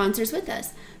our sponsors with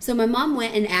us. So my mom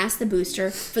went and asked the booster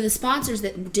for the sponsors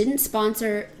that didn't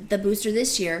sponsor the booster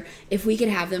this year if we could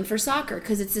have them for soccer,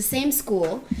 because it's the same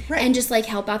school, and just like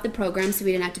help out the program so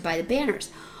we didn't have to buy the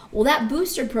banners. Well, that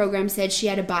booster program said she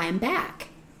had to buy them back.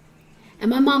 And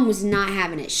my mom was not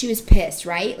having it. She was pissed,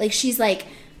 right? Like, she's like,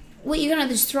 well, you're going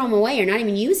to just throw them away. You're not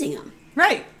even using them.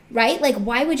 Right. Right? Like,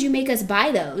 why would you make us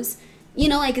buy those? You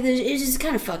know, like, it's just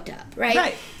kind of fucked up, right?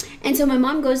 Right. And so my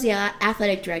mom goes to the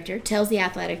athletic director, tells the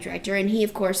athletic director, and he,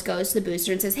 of course, goes to the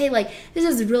booster and says, hey, like, this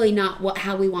is really not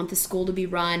how we want the school to be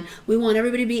run. We want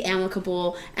everybody to be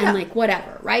amicable and, like,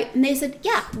 whatever, right? And they said,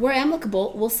 yeah, we're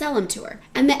amicable. We'll sell them to her.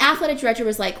 And the athletic director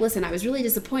was like, listen, I was really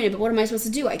disappointed, but what am I supposed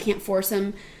to do? I can't force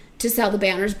them to sell the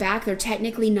banners back. They're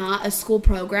technically not a school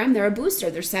program. They're a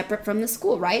booster. They're separate from the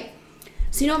school, right?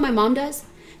 So you know what my mom does?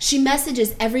 She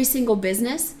messages every single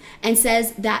business and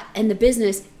says that, and the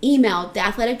business emailed the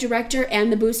athletic director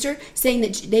and the booster saying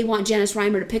that they want Janice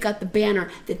Reimer to pick up the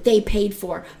banner that they paid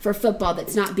for football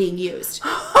that's not being used.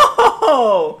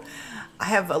 Oh, I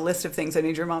have a list of things I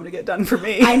need your mom to get done for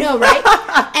me. I know,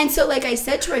 right? And so, like I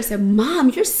said to her, I said,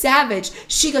 Mom, you're savage.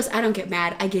 She goes, I don't get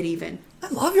mad. I get even. I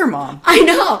love your mom. I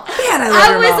know. Man, I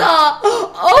love your mom. All,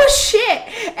 oh shit.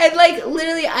 And like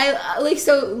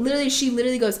literally, she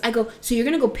literally goes, I go, so you're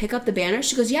going to go pick up the banner?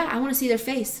 She goes, yeah, I want to see their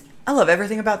face. I love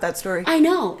everything about that story. I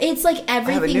know. It's like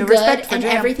everything good and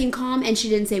everything calm, and she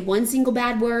didn't say one single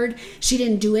bad word. She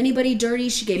didn't do anybody dirty.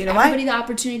 She gave everybody the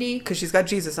opportunity. Because she's got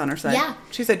Jesus on her side. Yeah.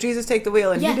 She said, Jesus, take the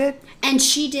wheel, and he did. And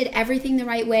she did everything the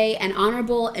right way and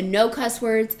honorable and no cuss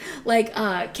words. Like,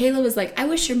 Kayla was like, I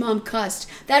wish your mom cussed.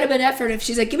 That'd have been effort if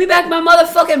she's like, give me back my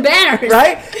motherfucking banners.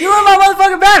 Right? You want my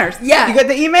motherfucking banners. Yeah. You get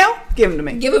the email? Give them to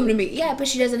me. Give them to me. Yeah, but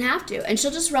she doesn't have to. And she'll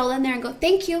just roll in there and go,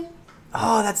 thank you.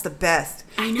 Oh, that's the best.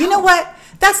 I know. You know what?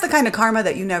 That's the kind of karma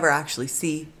that you never actually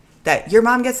see, that your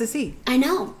mom gets to see. I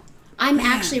know. I'm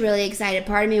actually really excited.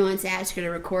 Part of me wants to ask her to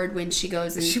record when she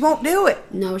goes and... She won't do it.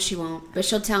 No, she won't. But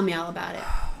she'll tell me all about it.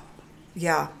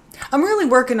 Yeah. I'm really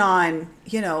working on,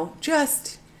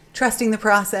 just trusting the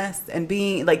process and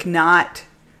being, like, not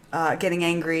getting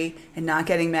angry and not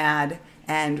getting mad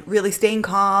and really staying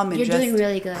calm. And You're doing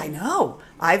really good. I know.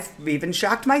 I've even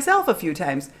shocked myself a few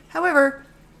times. However,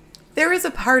 there is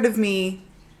a part of me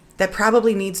that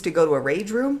probably needs to go to a rage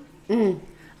room.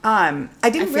 I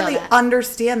didn't really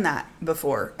understand that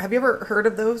before. Have you ever heard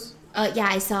of those? Yeah,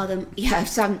 I saw them. Yeah,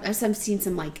 I've seen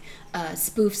some like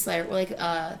spoofs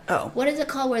like what is it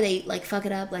called where they like fuck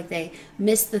it up, like they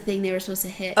missed the thing they were supposed to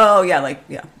hit. Oh yeah, like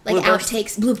bloopers.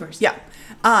 Outtakes, bloopers. Yeah.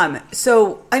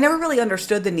 So I never really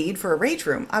understood the need for a rage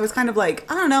room. I was kind of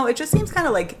like, I don't know, it just seems kind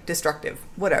of like destructive,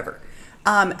 whatever.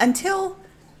 Until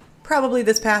probably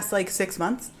this past like 6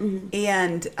 months.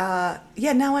 And now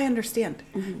I understand.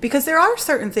 Because there are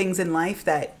certain things in life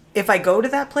that if I go to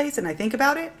that place and I think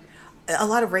about it, a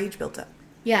lot of rage built up.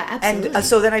 Yeah, absolutely. And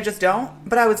so then I just don't.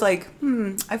 But I was like,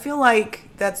 I feel like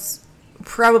that's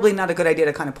probably not a good idea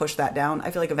to kind of push that down.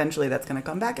 I feel like eventually that's going to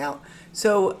come back out.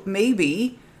 So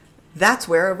maybe that's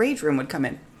where a rage room would come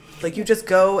in. Like you just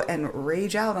go and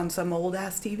rage out on some old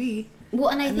ass TV. Well,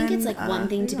 and I think it's like one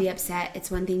thing to be upset, it's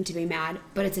one thing to be mad,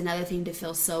 but it's another thing to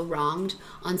feel so wronged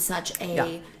on such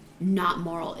a not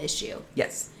moral issue.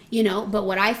 Yes. But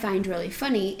what I find really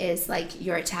funny is like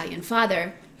your Italian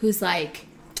father who's like,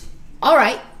 all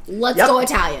right, let's go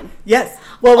Italian. Yes.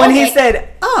 Well, when he said,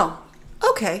 oh,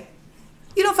 okay,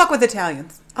 you don't fuck with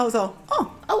Italians. I was all,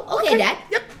 okay, Dad.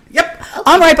 Yep. Okay.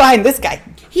 I'm right behind this guy.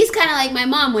 He's kind of like my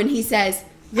mom when he says,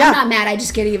 I'm not mad, I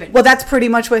just get even. Well, that's pretty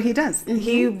much what he does.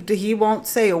 He won't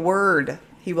say a word.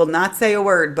 He will not say a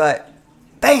word, but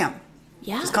bam.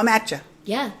 Yeah. Just come at you.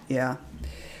 Yeah. Yeah.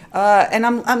 And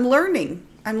I'm learning.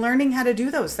 I'm learning how to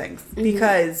do those things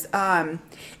because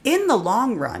in the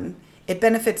long run, it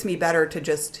benefits me better to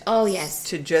just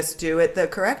to just do it the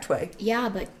correct way. Yeah,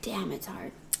 but damn, it's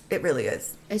hard. It really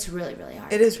is. It's really, really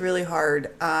hard. It is really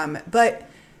hard. But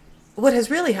what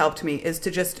has really helped me is to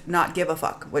just not give a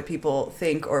fuck what people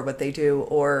think or what they do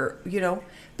or,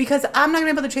 because I'm not going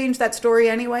to be able to change that story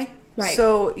anyway. Right.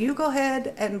 So you go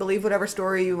ahead and believe whatever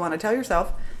story you want to tell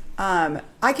yourself.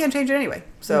 I can't change it anyway.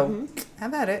 So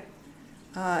have at it.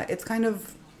 It's kind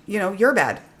of, you're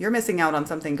bad. You're missing out on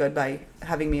something good by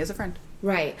having me as a friend.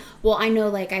 Right. Well, I know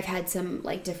like I've had some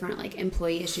like different like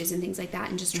employee issues and things like that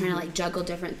and just trying to like juggle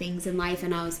different things in life.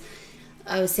 And I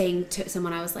was saying to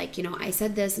someone, I was like, I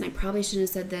said this and I probably shouldn't have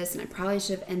said this and I probably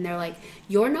should have. And they're like,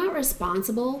 you're not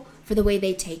responsible for the way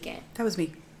they take it. That was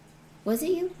me. Was it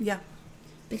you? Yeah.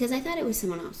 Because I thought it was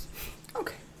someone else.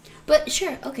 Okay. But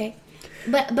sure, okay.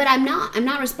 But I'm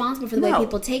not responsible for the way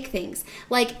people take things.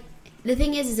 Like, the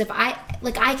thing is if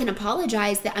I can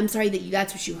apologize that I'm sorry that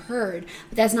that's what you heard,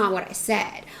 but that's not what I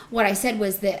said. What I said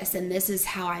was this, and this is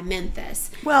how I meant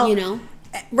this. Well, you know?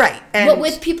 Right. And but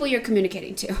with people you're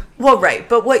communicating to. Well, right.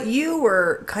 But what you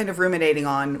were kind of ruminating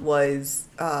on was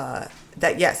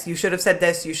that, yes, you should have said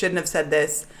this, you shouldn't have said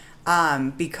this,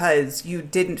 because you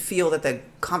didn't feel that the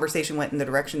conversation went in the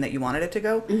direction that you wanted it to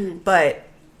go. Mm-hmm. But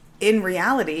in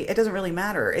reality, it doesn't really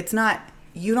matter. It's not...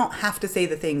 You don't have to say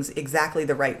the things exactly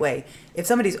the right way. If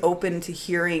somebody's open to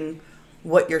hearing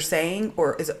what you're saying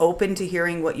or is open to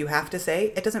hearing what you have to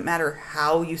say, it doesn't matter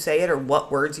how you say it or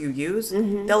what words you use.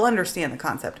 Mm-hmm. They'll understand the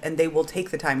concept and they will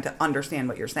take the time to understand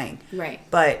what you're saying. Right.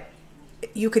 But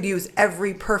you could use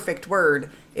every perfect word.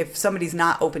 If somebody's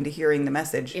not open to hearing the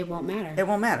message, it won't matter. It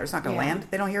won't matter. It's not going to land.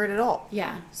 They don't hear it at all.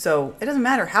 Yeah. So it doesn't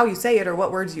matter how you say it or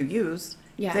what words you use.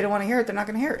 Yeah. If they don't want to hear it, they're not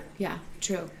going to hear it. Yeah,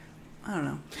 true. I don't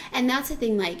know. And that's the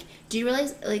thing, like, do you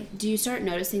realize, like, do you start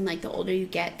noticing, like, the older you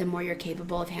get, the more you're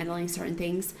capable of handling certain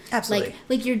things? Absolutely.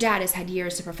 Like your dad has had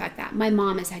years to perfect that. My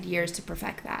mom has had years to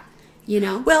perfect that, you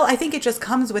know? Well, I think it just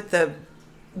comes with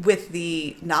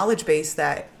the knowledge base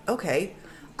that, okay,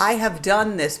 I have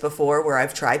done this before where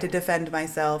I've tried to defend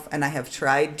myself and I have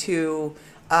tried to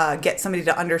get somebody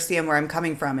to understand where I'm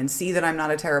coming from and see that I'm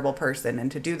not a terrible person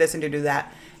and to do this and to do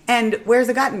that. And where's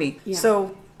it gotten me? Yeah.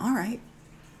 So, all right.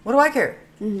 What do I care?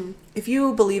 Mm-hmm. If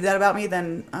you believe that about me,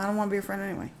 then I don't want to be your friend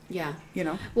anyway. Yeah. You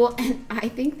know? Well, and I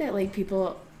think that, like,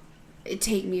 people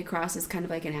take me across as kind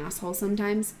of like an asshole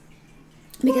sometimes.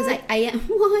 Because I am,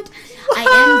 what? I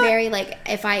am very, like,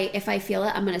 if I feel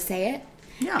it, I'm going to say it.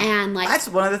 Yeah. And, like, that's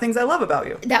one of the things I love about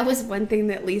you. That was one thing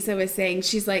that Lisa was saying.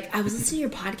 She's like, I was listening to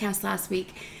your podcast last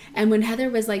week, and when Heather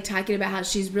was, like, talking about how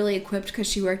she's really equipped because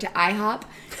she worked at IHOP,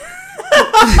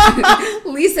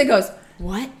 Lisa goes,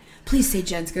 what? Please say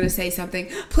Jen's going to say something.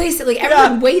 Please say, like,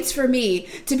 everyone waits for me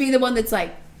to be the one that's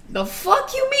like, the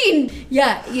fuck you mean?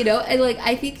 Yeah, you know, and, like,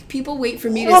 I think people wait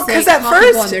for me to say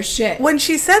people on their shit. When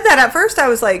she said that, at first I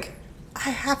was like, I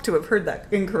have to have heard that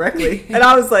incorrectly. And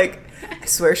I was like, I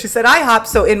swear she said IHOP.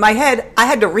 So in my head, I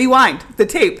had to rewind the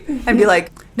tape and be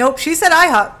like, nope, she said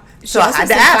IHOP. So I had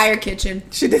to ask. Fire Kitchen.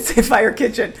 She did say Fire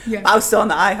Kitchen. Yeah. I was still on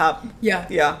the IHOP. Yeah.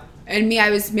 Yeah. And me, I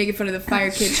was making fun of the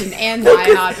Fire Kitchen and the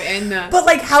IHOP and the... But,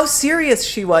 like, how serious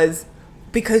she was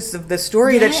because of the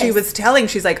story that she was telling.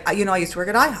 She's like, you know, I used to work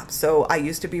at IHOP, so I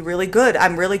used to be really good.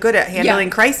 I'm really good at handling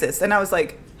crisis. And I was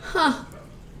like, huh.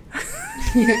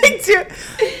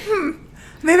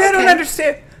 Maybe I don't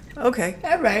understand. Okay.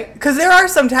 All right. Because there are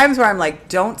some times where I'm like,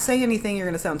 don't say anything, you're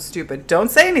going to sound stupid. Don't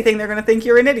say anything, they're going to think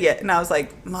you're an idiot. And I was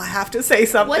like, well, I have to say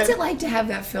something. What's it like to have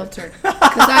that filter? Because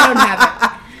I don't have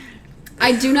it.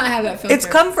 I do not have that filter. It's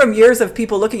come from years of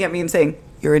people looking at me and saying,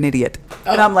 you're an idiot.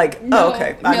 And I'm like, no,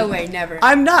 okay. No way, never.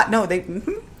 I'm not. No, they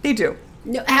do.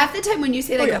 No, half the time when you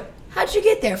say that, I go, how'd you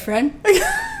get there, friend?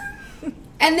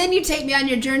 And then you take me on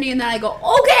your journey, and then I go,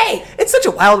 okay. It's such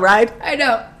a wild ride. I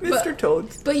know. Mr.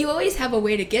 Toads. But you always have a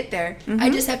way to get there. Mm-hmm.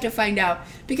 I just have to find out.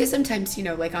 Because sometimes, you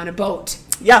know, like on a boat.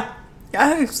 Yeah.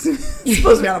 I'm supposed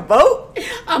to be on a boat.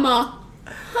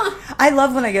 I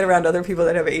love when I get around other people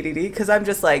that have ADD, because I'm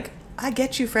just like, I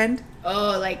get you, friend.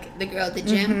 Oh, like the girl at the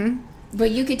gym? Mm-hmm. But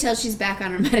you could tell she's back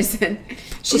on her medicine.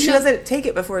 She doesn't take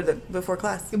it before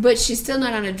class. But she's still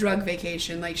not on a drug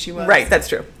vacation like she was. Right, that's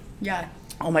true. Yeah.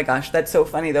 Oh my gosh, that's so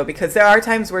funny though, because there are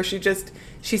times where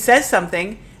she says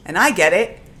something and I get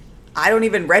it. I don't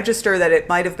even register that it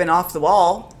might have been off the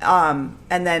wall. And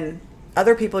then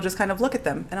other people just kind of look at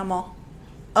them and I'm all,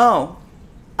 oh,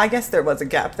 I guess there was a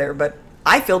gap there, but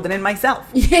I filled it in myself.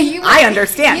 Yeah, I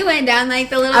understand. You went down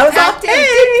like the little I was like,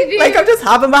 hey, like I'm just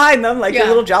hopping behind them like a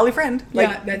little jolly friend.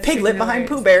 Like Piglet behind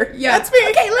Pooh Bear. Yeah. That's me.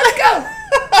 Okay, let's go.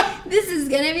 This is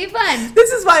going to be fun.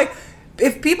 This is why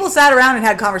if people sat around and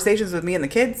had conversations with me and the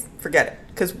kids, forget it.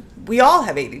 Because we all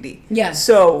have ADD. Yeah.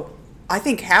 So I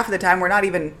think half of the time we're not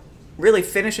even really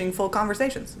finishing full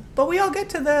conversations. But we all get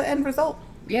to the end result.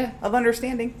 Yeah. Of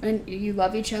understanding. And you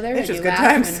love each other. It's just good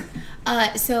times.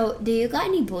 So, do you got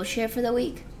any bullshit for the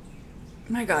week?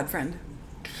 My God, friend.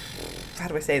 How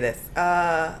do I say this?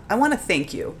 I want to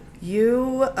thank you.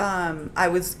 I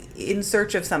was in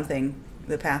search of something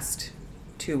the past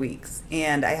 2 weeks,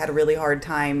 and I had a really hard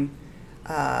time.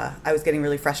 I was getting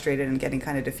really frustrated and getting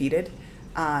kind of defeated.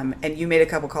 And you made a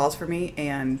couple calls for me,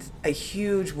 and a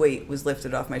huge weight was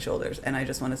lifted off my shoulders, and I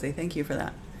just want to say thank you for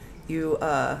that.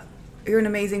 You're an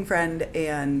amazing friend,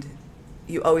 and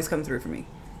you always come through for me.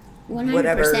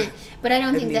 100%. But I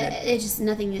don't think that it's just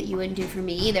nothing that you wouldn't do for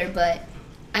me either. But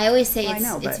I always say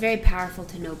it's very powerful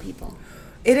to know people.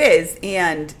 It is.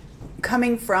 And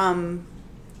coming from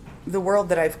the world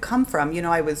that I've come from,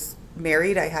 I was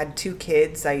married. I had 2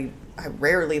 kids. I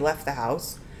rarely left the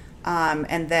house.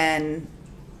 And then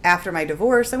after my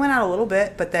divorce, I went out a little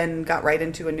bit, but then got right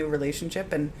into a new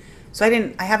relationship. And so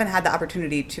I haven't had the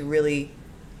opportunity to really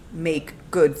make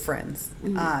good friends.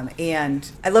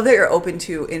 And I love that you're open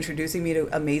to introducing me to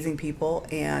amazing people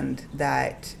and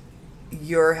that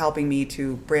you're helping me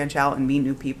to branch out and meet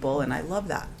new people. And I love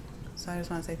that. So I just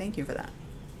want to say thank you for that.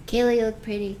 Kayla, you look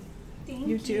pretty. Thank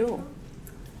you too.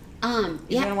 Yeah.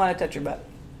 You're gonna want to touch your butt.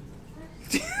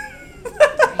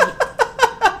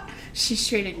 She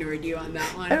straight ignored you on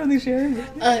that one. I don't think she heard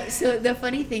me. So the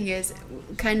funny thing is,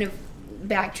 kind of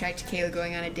backtrack to Kayla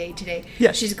going on a date today.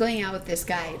 Yes. She's going out with this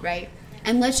guy, right?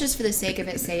 And let's just, for the sake of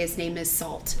it, say his name is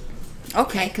Salt.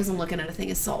 Okay. Because I'm looking at a thing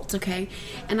of Salt, okay?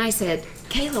 And I said,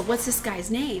 Kayla, what's this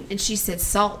guy's name? And she said,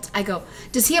 Salt. I go,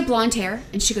 does he have blonde hair?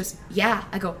 And she goes, yeah.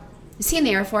 I go, is he in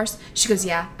the Air Force? She goes,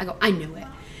 yeah. I go, I knew it.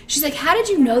 She's like, how did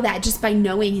you know that just by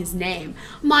knowing his name?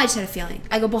 I just had a feeling.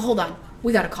 I go, but hold on.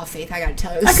 We got to call Faith. I got to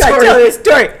tell her this story. I got to tell her this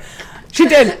story. She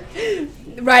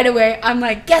did. Right away, I'm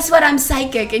like, guess what? I'm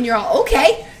psychic. And you're all,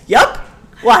 okay. Yep.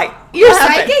 Why? You're what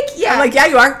psychic? happened? Yeah. I'm like, yeah,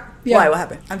 you are. Yeah. Why? What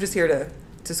happened? I'm just here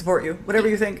to support you. Whatever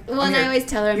you think. Well, and I always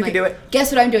tell her, I'm you like, can do it.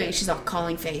 Guess what I'm doing? She's all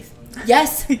calling Faith.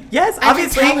 Yes. Yes, I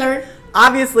obviously. can tell her.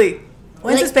 Obviously.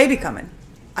 When's Like- this baby coming?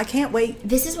 I can't wait.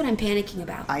 This is what I'm panicking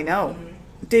about. I know.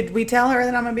 Did we tell her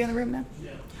that I'm going to be in the room now?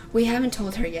 We haven't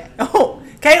told her yet. Oh,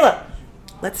 Kayla.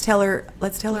 Let's tell her on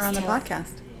the tell her.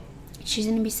 podcast. She's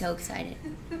going to be so excited.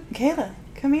 Kayla,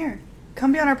 come here.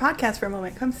 Come be on our podcast for a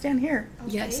moment. Come stand here.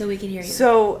 Okay. Yeah, so we can hear you.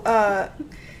 So,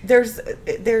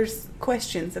 there's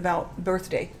questions about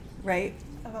birthday, right?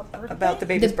 About birthday? About the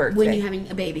baby's birthday. When you're having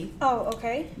a baby. Oh,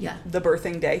 okay. Yeah. The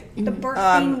birthing day. The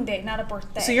birthing day, not a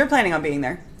birthday. So you're planning on being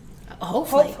there.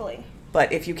 Hopefully. Hopefully.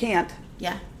 But if you can't,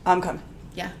 Yeah. I'm coming.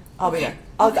 Yeah. I'll be there.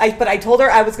 But I told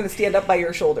her I was going to stand up by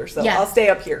your shoulder, so Yeah. I'll stay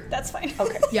up here. That's fine.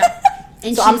 Okay. Yeah.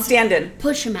 And So I'm she's- standing.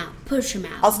 Push him out. Push him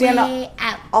out. I'll stand Way up.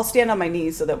 out. I'll stand on my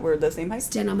knees so that we're the same height.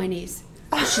 Stand on my knees.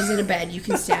 She's in a bed. You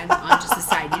can stand on just the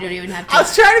side. You don't even have to. I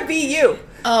was trying to be you.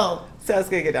 Oh. So I was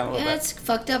going to get down a little That's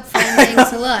fucked up. Friend,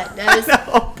 thanks a lot. That was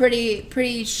know. pretty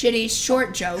shitty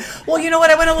short joke. bit. Well, you know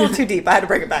what? I went a little too deep. I had to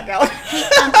bring it back out. Hey,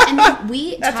 and then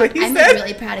we That's talked. what he I'm said.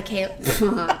 really proud of Kayla.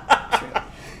 True.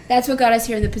 That's what got us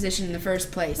here in the position in the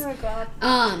first place. Oh,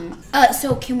 God.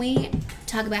 So can we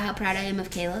talk about how proud I am of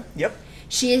Kayla? Yep.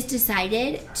 She has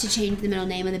decided to change the middle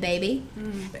name of the baby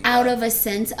out of a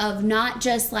sense of not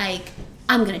just like,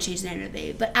 I'm going to change the name of the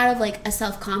baby, but out of like a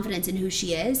self-confidence in who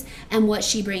she is and what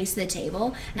she brings to the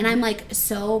table. And I'm like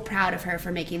so proud of her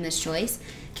for making this choice.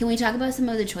 Can we talk about some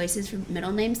of the choices for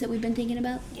middle names that we've been thinking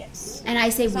about? Yes. And I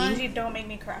say As long as we. you don't make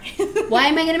me cry. Why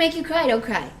am I going to make you cry? Don't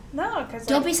cry. No, because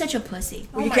Don't be such a pussy.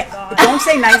 Oh You my can't- God. Don't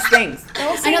say nice things.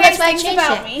 Don't say I know, nice that's why I things changed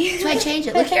about it. me. That's why I changed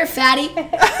it. Look here, fatty.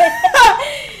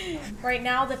 Right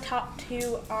now, the top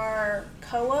 2 are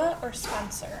Koa or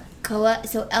Spencer. Koa,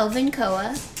 so Elvin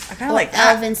Koa. I kind of or like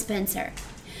that. Elvin Spencer.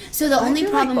 So the only do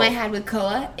like problem I both. had with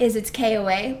Koa is it's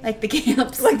KOA, like the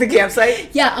camps. Like the campsite.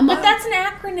 Yeah, But that's an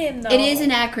acronym, though. it is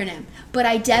an acronym, but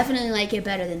I definitely like it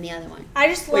better than the other one. I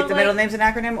just love Wait, the middle name's an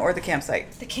acronym or the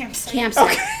campsite? the campsite.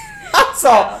 Campsite. So,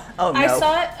 oh no. I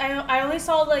saw it. I only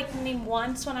saw like name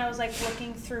once when I was like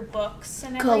looking through books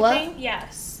and Koa? everything.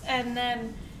 Yes, and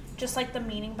then just like the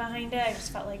meaning behind it, I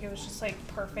just felt like it was just like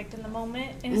perfect in the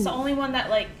moment. And it's the only one that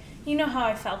like how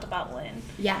I felt about Lynn.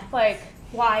 Yeah. Like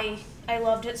why I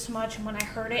loved it so much, and when I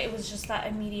heard it, it was just that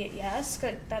immediate yes.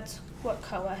 'Cause that's what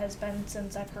Koa has been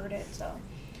since I've heard it. So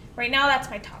right now, that's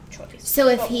my top choice. So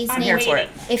if But he's I'm here for it.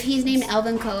 waiting. If he's named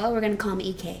Elvin Koa, we're gonna call him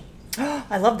EK.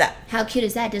 I love that. How cute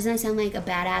is that? Doesn't that sound like a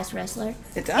badass wrestler?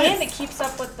 It does. And it keeps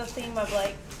up with the theme of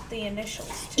like the initials.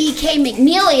 Too. EK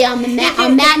McNeely on the mat.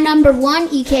 On mat number 1,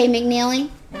 EK McNeely.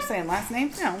 We're saying last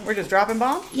name? No, we're just dropping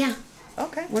bombs? Yeah,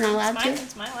 Okay. we're not allowed to.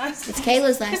 It's my last. It's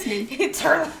Kayla's last name. It's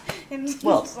her. It's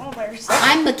Well- all theirs.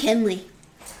 I'm McKinley.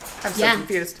 I'm so Yeah.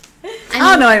 confused. I I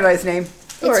don't know anybody's name.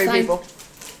 Sorry, fine. people.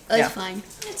 It's Yeah. fine.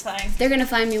 It's fine. They're gonna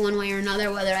find me one way or another,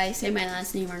 whether I say my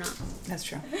last name or not. That's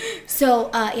true.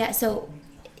 So, so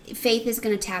Faith is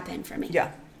gonna tap in for me.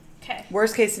 Yeah. Okay.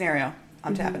 Worst case scenario,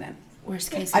 I'm tapping in.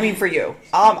 Worst case. I mean, for you.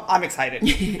 I'm excited.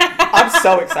 I'm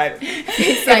so excited.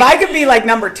 If like- I could be like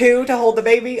number 2 to hold the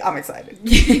baby, I'm excited.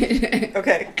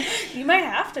 Okay. You might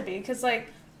have to be because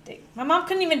like my mom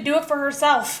couldn't even do it for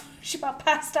herself. She about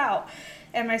passed out,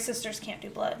 and my sisters can't do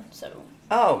blood, so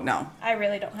Oh, no. I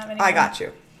really don't have any. I got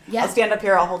you. Yeah. I'll stand up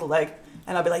here, I'll hold a leg.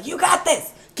 And I'll be like, you got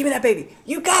this. Give me that baby.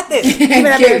 You got this. Give me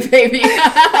that baby.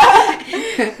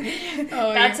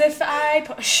 That's if I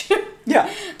push.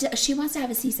 Yeah. She wants to have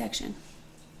a C-section.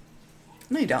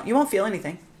 No, you don't. You won't feel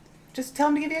anything. Just tell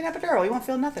him to give you an epidural. You won't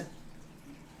feel nothing.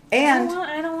 And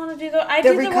I don't want to do I do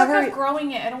the work of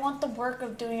growing it. I don't want the work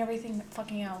of doing everything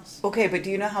fucking else. Okay, but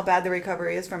do you know how bad the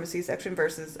recovery is from a C-section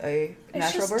versus a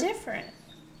natural birth? It's just different.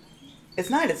 It's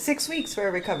not. It's 6 weeks for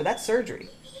a recovery. That's surgery.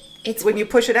 It's when you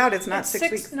push it out, it's not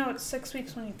 6 weeks. No, it's 6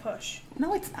 weeks when you push.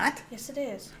 No, it's not. Yes, it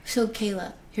is. So,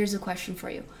 Kayla, here's a question for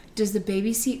you. Does the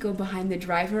baby seat go behind the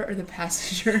driver or the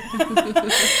passenger?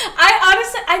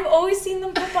 I've always seen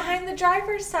them put behind the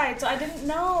driver's side, so I didn't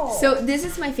know. So this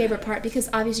is my favorite part because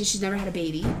obviously she's never had a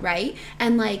baby, right?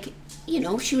 And like, you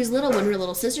know, she was little when her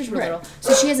little sisters were little.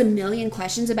 So she has a million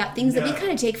questions about things that we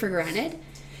kind of take for granted.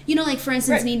 You know, like, for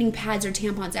instance, needing pads or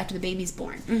tampons after the baby's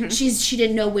born. Mm-hmm. She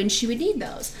didn't know when she would need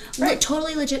those.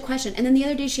 Totally legit question. And then the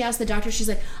other day she asked the doctor, she's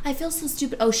like, I feel so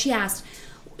stupid. Oh, she goes,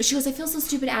 I feel so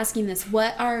stupid asking this.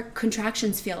 What are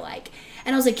contractions feel like?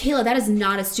 And I was like, Kayla, that is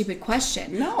not a stupid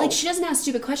question. No. Like, she doesn't ask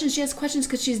stupid questions. She asks questions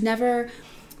because she's never...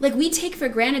 Like, we take for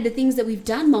granted the things that we've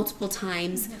done multiple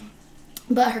times.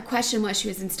 Mm-hmm. But her question was, she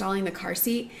was installing the car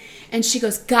seat. And she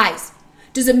goes, guys,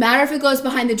 does it matter if it goes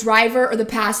behind the driver or the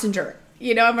passenger?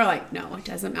 You know, and we're like, no, it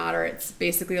doesn't matter. It's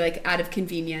basically like out of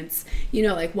convenience, you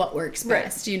know, like what works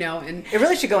best, you know. And it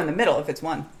really should go in the middle if it's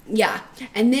one. Yeah.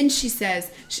 And then she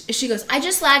says, she goes, I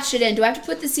just latched it in. Do I have to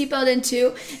put the seatbelt in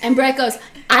too? And Brett goes,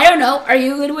 I don't know. Are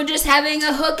you good with just having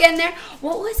a hook in there?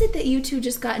 What was it that you two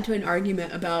just got into an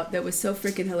argument about that was so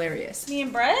freaking hilarious? Me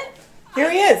and Brett?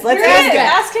 Here he is. Let's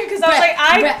ask him because I was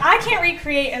like, I can't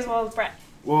recreate as well as Brett.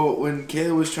 Well, when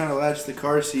Kayla was trying to latch the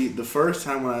car seat, the first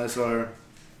time when I saw her,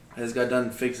 I just got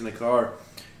done fixing the car,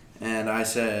 and I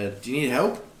said, do you need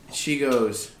help? She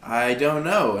goes, I don't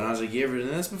know. And I was like, you ever done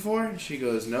this before? She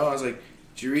goes, no. I was like,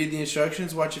 did you read the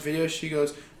instructions, watch a video? She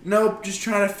goes, nope, just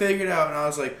trying to figure it out. And I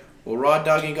was like, well, Raw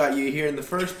Dogging got you here in the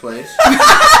first place.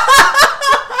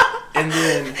 And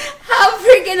then... How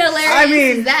freaking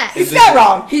hilarious is that? He's not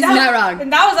wrong. He's not wrong.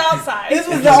 And that was outside. This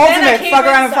was the ultimate fuck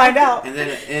around and find out. And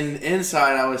then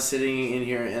inside, I was sitting in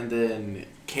here, and then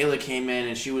Kayla came in,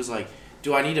 and she was like,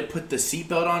 do I need to put the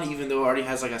seatbelt on even though it already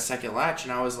has like a second latch?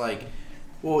 And I was like,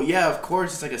 well, yeah, of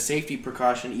course. It's like a safety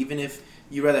precaution. Even if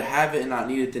you rather have it and not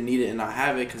need it than need it and not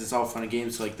have it, because it's all fun and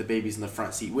games. So like the baby's in the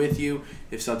front seat with you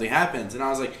if something happens. And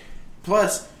I was like,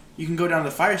 plus you can go down to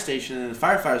the fire station and the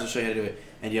firefighters will show you how to do it.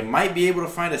 And you might be able to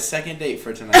find a second date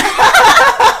for tonight.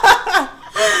 How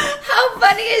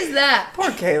funny is that?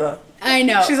 Poor Kayla. I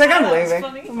know. She's like, I'm leaving.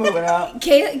 I'm moving out.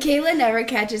 Kayla never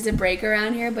catches a break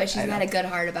around here, but she's got a good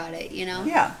heart about it, you know?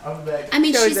 Yeah. I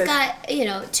mean, she's got, you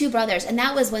know, 2 brothers, and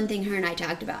that was one thing her and I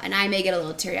talked about, and I may get a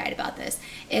little teary-eyed about this,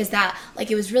 is that, like,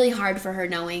 it was really hard for her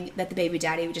knowing that the baby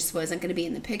daddy just wasn't going to be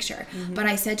in the picture. Mm-hmm. But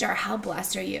I said to her, how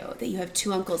blessed are you that you have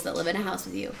 2 uncles that live in a house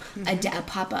with you, mm-hmm. a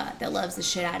papa that loves the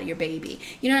shit out of your baby.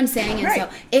 You know what I'm saying? And so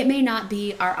it may not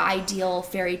be our ideal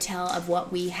fairy tale of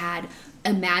what we had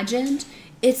imagined.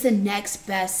 It's the next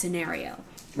best scenario.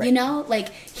 Right. You know? Like,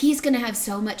 he's going to have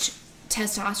so much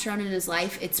testosterone in his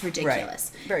life, it's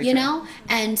ridiculous. Right. Very you true. know?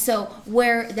 And so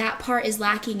where that part is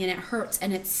lacking and it hurts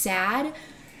and it's sad,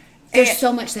 there's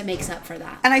so much that makes up for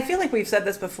that. And I feel like we've said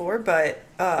this before, but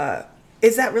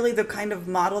is that really the kind of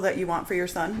model that you want for your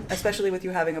son? Especially with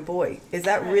you having a boy. Is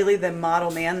that really the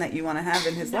model man that you want to have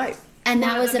in his life? And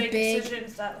that was a big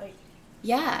decisions that, like,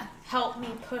 helped me,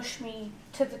 push me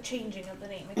to the changing of the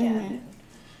name again. Mm-hmm.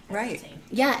 Right.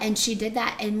 Yeah, and she did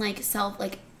that in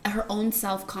her own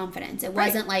self-confidence. It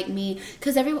wasn't like me,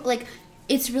 because everyone, like,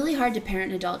 it's really hard to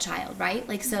parent an adult child, right?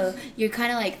 Like, so you're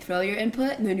kind of like, throw your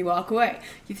input and then you walk away.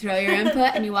 You throw your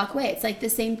input and you walk away. It's like the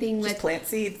same thing with... Just plant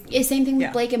seeds. It's the same thing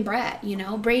with Blake and Brett, you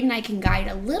know? Braden I can guide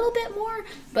a little bit more,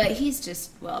 but he's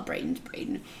just, well, Braden's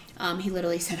Braden. He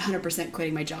literally said 100%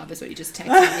 quitting my job is what he just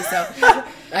texted me, so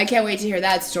I can't wait to hear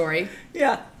that story.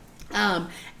 Yeah.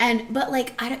 But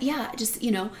like, just,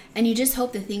 you know, and you just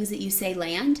hope the things that you say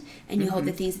land, and you hope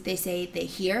the things that they say they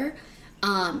hear.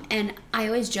 And I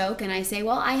always joke and I say,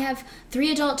 well, I have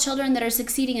 3 adult children that are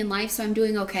succeeding in life, so I'm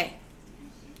doing okay.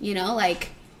 You know, like,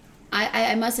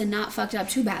 I must have not fucked up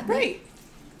too badly. Right.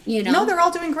 You know? No, they're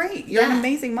all doing great. You're an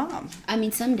amazing mom. I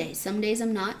mean, some days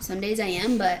I'm not, some days I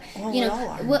am, but you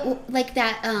know, like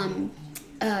that,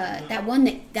 that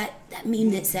one that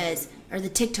meme that says, or the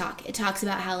TikTok, it talks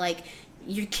about how, like,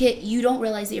 your kid, you don't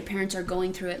realize that your parents are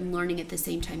going through it and learning at the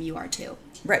same time you are too.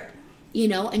 Right. You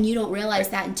know, and you don't realize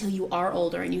that until you are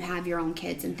older and you have your own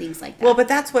kids and things like that. Well, but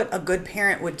that's what a good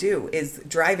parent would do, is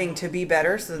driving to be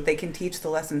better so that they can teach the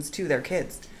lessons to their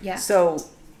kids. Yeah. So,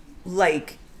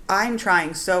 like, I'm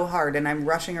trying so hard and I'm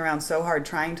rushing around so hard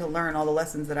trying to learn all the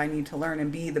lessons that I need to learn and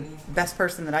be the best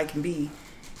person that I can be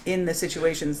in the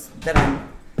situations that I'm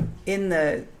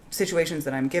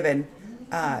given,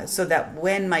 so that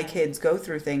when my kids go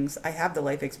through things, I have the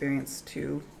life experience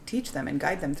to teach them and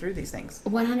guide them through these things.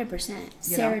 100%.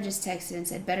 Sarah just texted and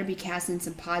said, better be casting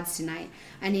some pods tonight.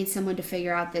 I need someone to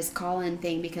figure out this call-in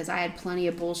thing because I had plenty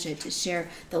of bullshit to share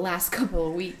the last couple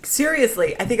of weeks.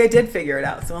 Seriously, I think I did figure it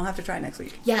out, so I'll have to try next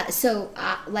week. Yeah, so,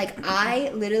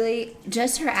 I literally,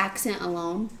 just her accent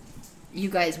alone, you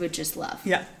guys would just love.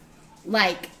 Yeah.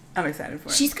 Like... I'm excited for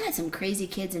it. She's got some crazy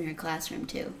kids in her classroom,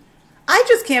 too. I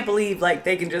just can't believe,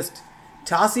 they can just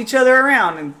toss each other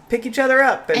around and pick each other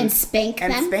up. And spank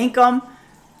them. And spank them.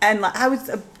 And I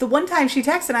was, the one time she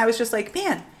texted, I was just like,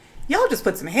 man, y'all just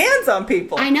put some hands on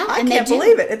people. I know, I can't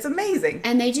believe it. It's amazing.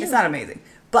 And they do. It's not amazing.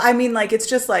 But I mean, it's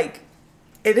just it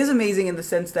is amazing in the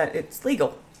sense that it's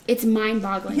legal. It's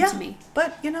mind-boggling to me.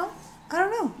 But, I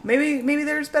don't know. Maybe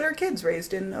there's better kids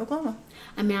raised in Oklahoma.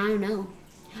 I mean, I don't know.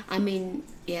 I mean,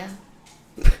 yeah.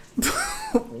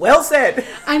 Well said.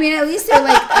 I mean, at least they're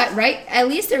right? At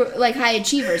least they're high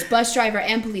achievers, bus driver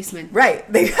and policeman. Right.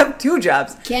 They have 2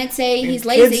 jobs. Can't say he's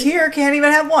lazy. Kids here can't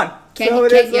even have one.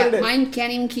 Mine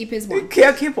can't even keep his one.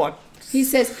 Can't keep one. He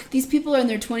says, these people are in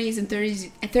their 20s and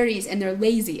 30s and they're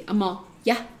lazy. I'm all,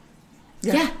 yeah.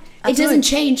 It doesn't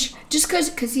change. Just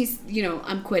because he's,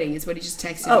 I'm quitting is what he just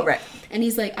texted me. Oh, right. And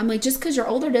he's like, I'm like, just because you're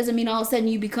older doesn't mean all of a sudden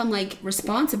you become,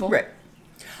 responsible. Right.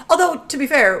 Although, to be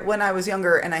fair, when I was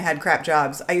younger and I had crap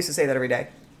jobs, I used to say that every day.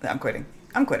 I'm quitting.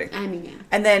 I mean, yeah.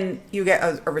 And then you get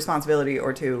a responsibility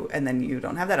or 2, and then you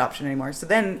don't have that option anymore. So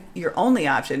then your only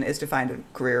option is to find a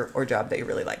career or job that you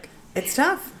really like. It's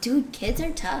tough. Dude, kids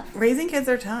are tough. Raising kids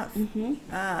are tough.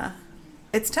 Mm-hmm.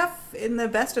 It's tough in the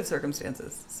best of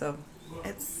circumstances.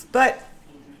 But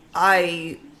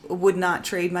I would not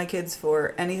trade my kids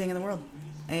for anything in the world.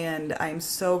 And I'm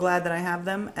so glad that I have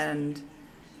them. And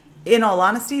in all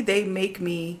honesty, they make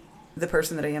me the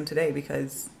person that I am today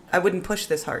because I wouldn't push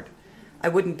this hard. I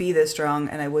wouldn't be this strong,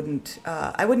 and I wouldn't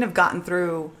have gotten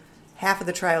through half of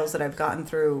the trials that I've gotten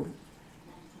through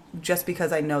just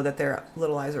because I know that their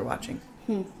little eyes are watching.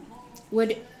 The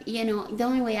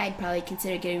only way I'd probably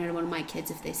consider getting rid of one of my kids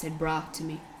if they said "bra" to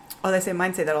me. Oh, they say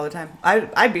mine say that all the time.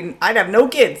 I'd have no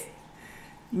kids.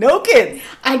 No kids.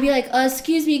 I'd be like,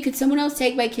 excuse me, could someone else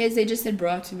take my kids? They just said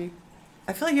 "bra" to me.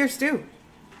 I feel like yours do.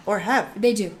 Or have.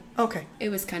 They do. Okay. It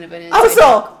was kind of an...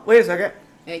 Wait a second.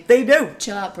 Hey, they do.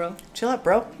 Chill out, bro. Chill out,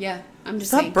 bro. Yeah, I'm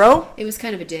just saying. What's up, bro? It was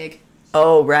kind of a dig.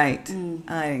 Oh, right.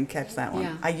 I didn't catch that one.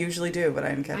 Yeah. I usually do, but I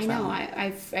didn't catch that one.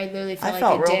 I literally felt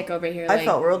like a dick over here. I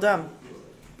felt real dumb.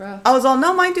 Bro. I was all,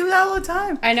 no, mine do that all the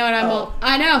time. I know, and I'm all,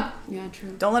 I know. Yeah,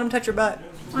 true. Don't let him touch your butt.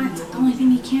 Why? It's the only thing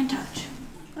he can't touch.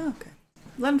 Oh, okay.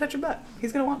 Let him touch your butt.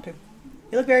 He's going to want to.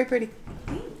 You look very pretty.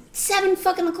 7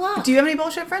 fucking o'clock. Do you have any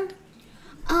bullshit, friend?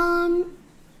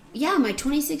 Yeah, my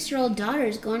 26-year-old daughter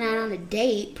is going out on a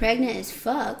date, pregnant as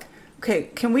fuck. Okay,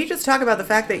 can we just talk about the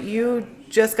fact that you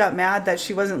just got mad that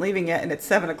she wasn't leaving yet and it's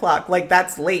 7 o'clock?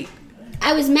 That's late.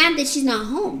 I was mad that she's not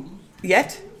home.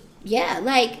 Yet? Yeah,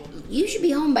 you should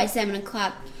be home by 7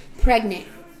 o'clock, pregnant.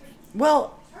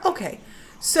 Well, okay.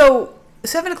 So,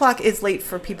 7 o'clock is late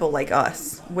for people like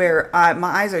us, where my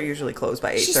eyes are usually closed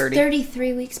by 8:30. She's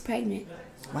 33 weeks pregnant.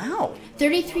 Wow.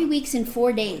 33 weeks and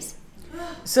 4 days.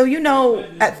 So,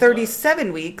 at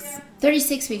 37 weeks...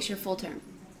 36 weeks, your full term.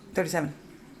 37.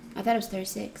 I thought it was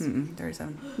 36.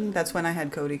 37. That's when I had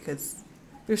Cody, because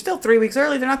they're still 3 weeks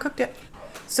early. They're not cooked yet.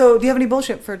 So, do you have any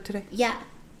bullshit for today? Yeah.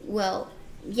 Well,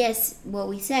 yes, what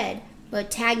we said, but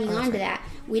tagging on to that,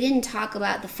 we didn't talk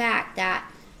about the fact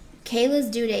that Kayla's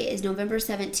due date is November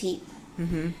 17th.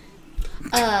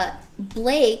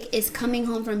 Blake is coming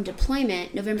home from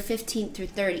deployment November 15th through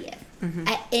 30th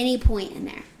at any point in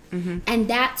there. And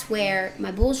that's where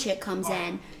my bullshit comes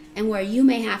in and where you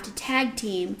may have to tag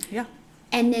team. Yeah.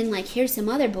 And then, here's some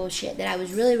other bullshit that I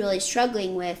was really, really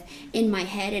struggling with in my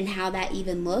head and how that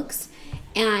even looks.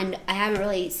 And I haven't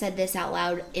really said this out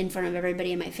loud in front of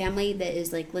everybody in my family that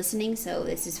is, listening, so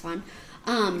this is fun.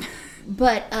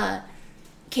 But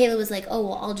Kayla was like, oh,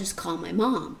 well, I'll just call my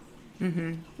mom.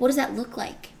 What does that look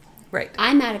like? Right.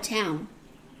 I'm out of town.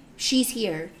 She's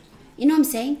here. You know what I'm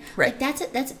saying? Right. That's a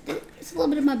little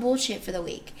bit of my bullshit for the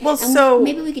week. Well, and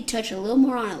maybe we could touch a little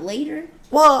more on it later.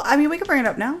 Well, I mean, we can bring it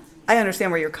up now. I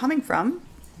understand where you're coming from.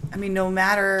 I mean, no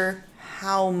matter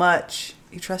how much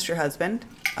you trust your husband,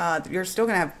 you're still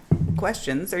going to have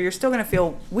questions, or you're still going to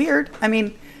feel weird. I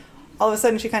mean, all of a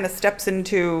sudden she kind of steps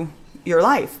into your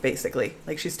life, basically.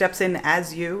 She steps in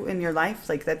as you in your life.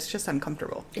 That's just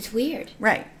uncomfortable. It's weird.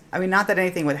 Right. I mean, not that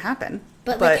anything would happen.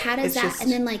 But like, how does that?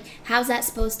 And then like, how's that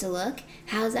supposed to look?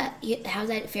 How's that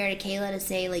fair to Kayla to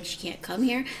say like she can't come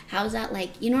here? How's that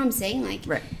like? You know what I'm saying? Like,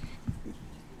 right.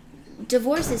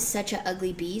 Divorce is such an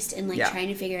ugly beast, and like trying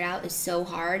to figure it out is so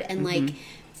hard. And like,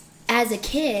 as a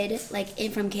kid, like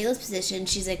from Kayla's position,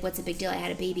 she's like, "What's the big deal? I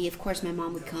had a baby. Of course, my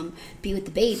mom would come be with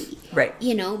the baby." Right.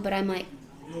 You know, but I'm like,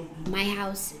 my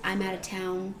house. I'm out of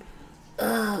town.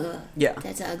 Ugh. Yeah.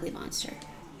 That's an ugly monster.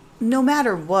 No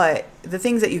matter what, the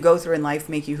things that you go through in life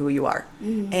make you who you are.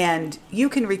 And you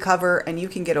can recover and you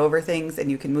can get over things and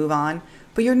you can move on,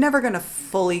 but you're never going to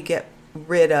fully get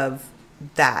rid of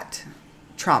that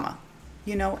trauma,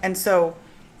 you know? And so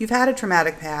you've had a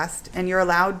traumatic past and you're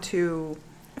allowed to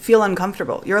feel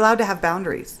uncomfortable. You're allowed to have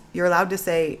boundaries. You're allowed to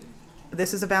say,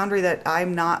 this is a boundary that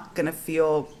I'm not going to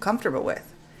feel comfortable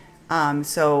with.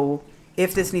 So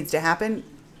if this needs to happen,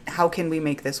 how can we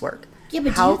make this work? Yeah,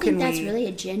 but do you think that's really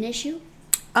a Jen issue?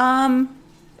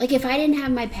 Like, if I didn't have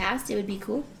my past, it would be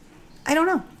cool? I don't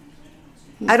know.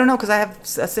 I don't know, because I have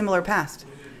a similar past.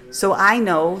 So I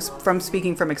know from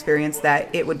speaking from experience that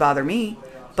it would bother me,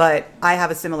 but I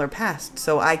have a similar past.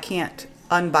 So I can't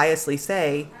unbiasedly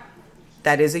say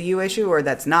that is a you issue or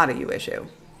that's not a you issue.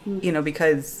 You know,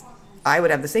 because I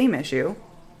would have the same issue,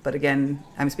 but again,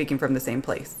 I'm speaking from the same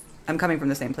place. I'm coming from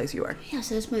the same place you are. Yeah,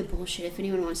 so that's my bullshit. If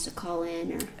anyone wants to call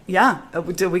in or... Yeah,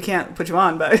 we can't put you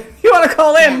on, but if you want to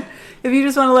call in, if you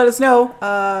just want to let us know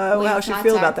how you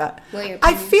feel about that.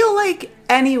 I feel like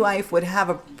any wife would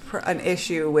have an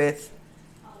issue with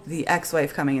the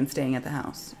ex-wife coming and staying at the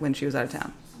house when she was out of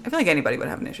town. I feel like anybody would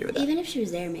have an issue with that. Even if she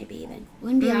was there, maybe even.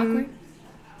 Wouldn't it be awkward?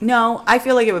 No, I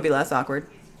feel like it would be less awkward.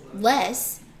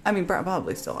 Less? I mean,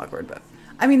 probably still awkward, but...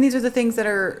 I mean, these are the things that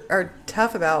are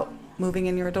tough about moving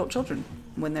in your adult children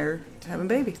when they're having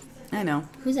babies. I know.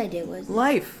 Whose idea was it?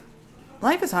 Life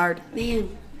is hard.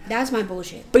 Man, that's my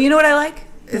bullshit. But you know what I like?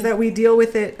 Is that we deal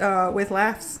with it with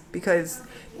laughs, because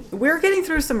we're getting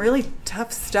through some really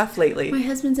tough stuff lately. My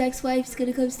husband's ex-wife's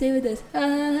gonna come stay with us.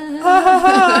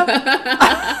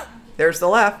 There's the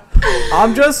laugh.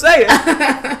 I'm just saying.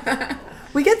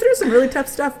 We get through some really tough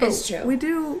stuff, but it's true. we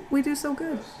do so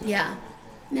good. Yeah.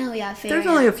 No, yeah, fair. There's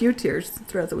only a few tears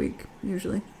throughout the week,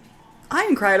 usually. I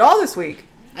didn't cry at all this week.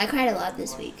 I cried a lot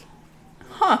this week.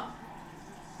 Huh.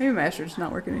 Maybe my estrogen's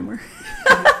not working anymore.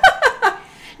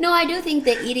 No, I do think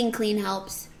that eating clean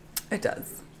helps. It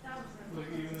does.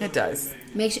 It does.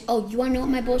 Make sure. Oh, you want to know what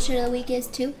my bullshit of the week is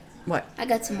too? What? I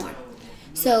got some more.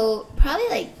 So probably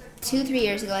like 2-3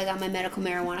 years ago, I got my medical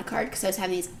marijuana card because I was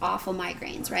having these awful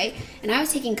migraines, right? And I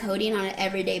was taking codeine on an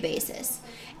everyday basis.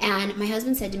 And my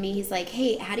husband said to me, he's like,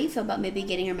 hey, how do you feel about maybe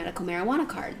getting your medical marijuana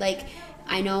card? Like,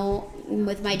 I know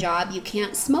with my job you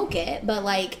can't smoke it, but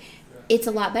like, it's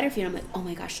a lot better for you. And I'm like, oh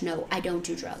my gosh, no, I don't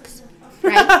do drugs.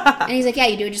 Right? And he's like, yeah,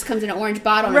 you do. It just comes in an orange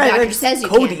bottle and the doctor says you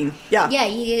codeine. Can. Yeah. Yeah,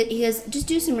 he goes, just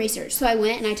do some research. So I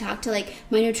went and I talked to like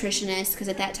my nutritionist because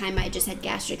at that time I just had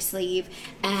gastric sleeve.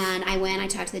 And I went and I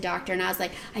talked to the doctor and I was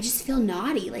like, I just feel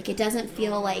naughty. Like it doesn't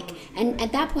feel like, and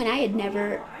at that point I had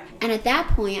never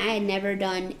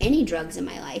done any drugs in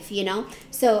my life, you know?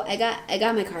 So I got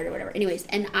my card or whatever. Anyways,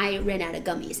 and I ran out of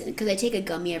gummies because I take a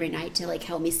gummy every night to like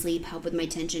help me sleep, help with my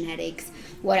tension headaches,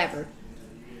 whatever.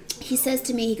 He says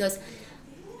to me, he goes,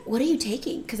 what are you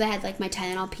taking? Because I had like my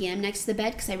Tylenol PM next to the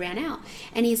bed because I ran out.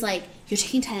 And he's like, you're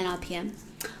taking Tylenol PM?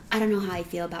 I don't know how I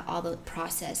feel about all the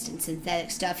processed and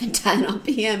synthetic stuff in Tylenol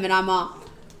PM. And I'm all,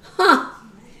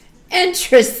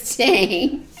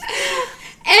 interesting.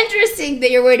 Interesting that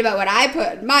you're worried about what I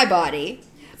put in my body.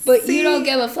 But you don't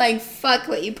give a flying fuck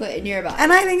what you put in your body.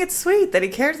 And I think it's sweet that he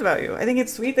cares about you. I think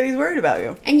it's sweet that he's worried about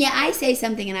you. And yet I say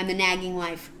something and I'm the nagging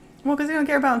wife. Well, because he don't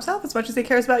care about himself as much as he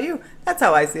cares about you. That's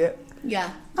how I see it.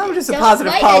 Yeah. I'm just a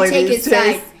positive Polly these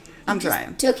days. I'm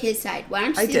trying. Took his side. Why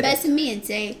don't you see the best in me and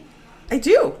say... I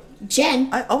do. Jen.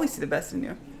 I always see the best in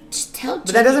you. Just tell Jen.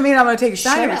 But that doesn't mean I'm going to take your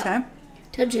side every time.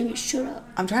 Tell Jen you shut up.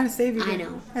 I'm trying to save you. I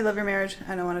know. I love your marriage.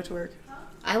 I don't want it to work.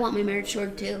 I want my marriage to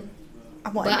work too.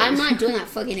 But I'm not doing that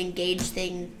fucking engaged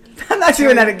thing. I'm not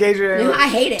doing that engagement anymore. No, I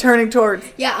hate it. Turning towards.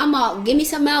 Yeah, I'm all, give me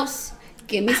something else.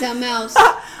 Give me something else.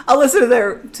 I'll listen to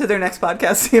their next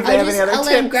podcast, see if they have any other tips. I'll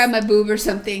let him grab my boob or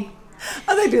something.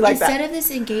 Oh, they do like Instead that. of this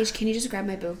engaged, can you just grab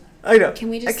my boob? I know. Can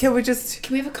we just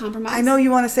Can we have a compromise? I know you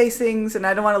want to say things, and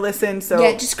I don't want to listen, so...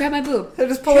 Yeah, just grab my boob. So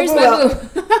just pull Here's my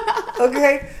boob.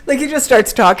 Okay? Like, he just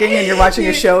starts talking, and you're watching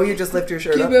a show, you just lift your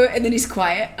shirt up. And then he's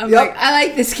quiet. I'm like, I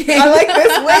like this game. I like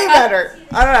this way better.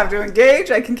 I don't have to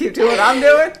engage. I can keep doing what I'm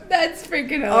doing. That's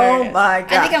freaking hilarious. Oh, my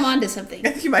God. I think I'm onto something.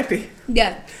 I think you might be.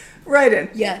 Yeah. Right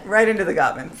in. Yeah. Right into the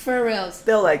Gottman. For reals.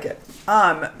 They'll like it.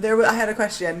 I had a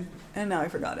question, and now I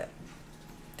forgot it.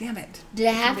 Damn it. Did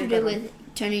it have to do with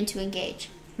turning to engage?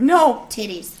 No.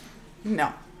 Titties.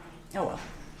 No. Oh, well.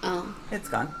 Oh. It's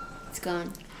gone. It's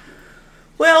gone.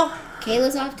 Well.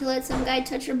 Kayla's off to let some guy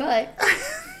touch her butt.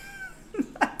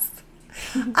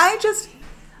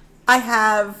 I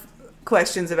have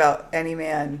questions about any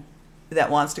man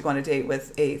that wants to go on a date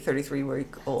with a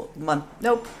 33-week-old month.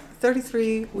 Nope.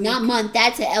 33 week. Not month.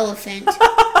 That's an elephant.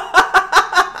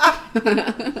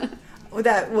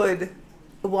 That would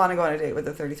want to go on a date with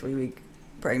a 33-week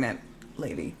pregnant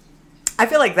lady. I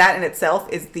feel like that in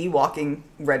itself is the walking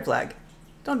red flag.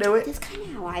 Don't do it. That's kind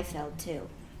of how I felt too.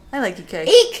 I like you, Kay.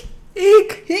 Eek!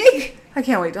 Eek! Eek! I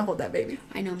can't wait to hold that baby.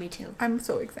 I know, me too. I'm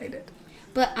so excited.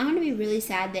 But I'm going to be really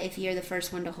sad that if you're the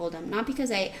first one to hold him. Not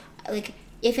because if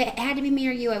it had to be me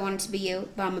or you, I want it to be you.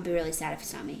 But I'm going to be really sad if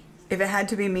it's not me. If it had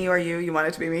to be me or you want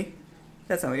it to be me?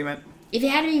 That's not what you meant. If it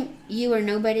had to be you or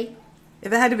nobody.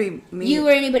 If it had to be me. You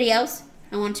or anybody else,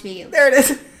 I want it to be you. There it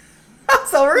is.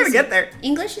 So we're going to get there.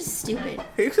 English is stupid.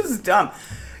 This is dumb.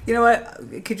 You know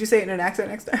what? Could you say it in an accent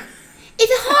next time? If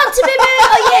it had to be me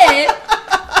or you,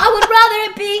 I would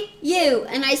rather it be you.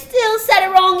 And I still said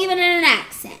it wrong even in an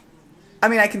accent. I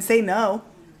mean, I can say no.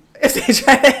 If they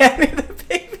try to hand me the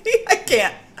baby,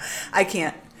 I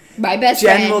can't. My best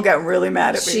Jen friend will get really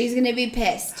mad at me. She's going to be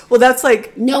pissed. Well, that's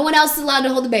like... No one else is allowed to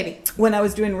hold the baby. When I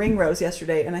was doing ring rows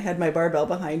yesterday and I had my barbell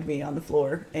behind me on the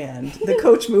floor and the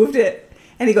coach moved it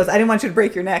and he goes, I didn't want you to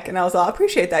break your neck. And I was all, I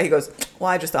appreciate that. He goes, well,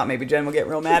 I just thought maybe Jen will get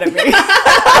real mad at me.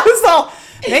 I was all,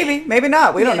 maybe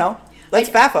not. We don't know. Let's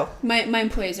FAFO. My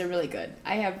employees are really good.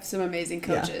 I have some amazing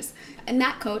coaches. Yeah. And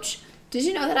that coach, did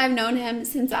you know that I've known him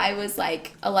since I was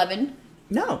like 11?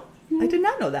 No. I did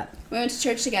not know that. We went to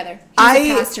church together.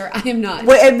 He's a pastor. I am not.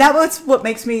 Well, and that was what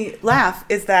makes me laugh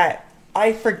is that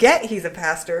I forget he's a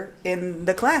pastor in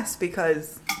the class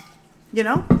because,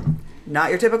 not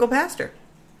your typical pastor.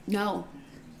 No.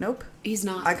 Nope. He's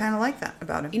not. I kind of like that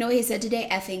about him. You know what he said today?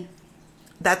 Effing.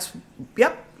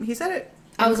 Yep. He said it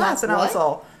in class, and I was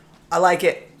all, I like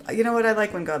it. You know what? I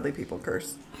like when godly people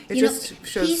curse. It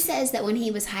shows. He says that when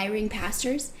he was hiring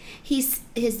pastors, his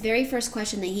very first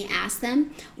question that he asked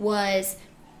them was,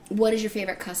 what is your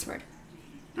favorite cuss word?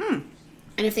 And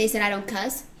if they said, I don't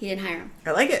cuss, he didn't hire him.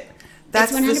 I like it.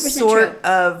 That's the sort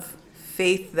of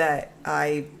faith that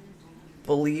I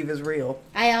believe is real.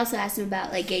 I also asked him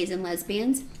about like gays and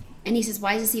lesbians, and he says,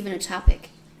 why is this even a topic?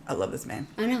 I love this man.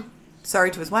 I know.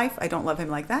 Sorry to his wife. I don't love him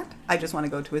like that. I just want to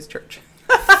go to his church.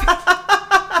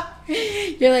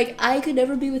 You're like, I could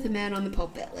never be with a man on the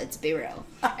pulpit. Let's be real.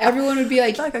 Everyone would be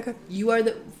like, I could. You are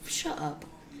the... Shut up.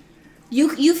 You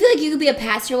feel like you could be a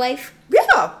pastor wife?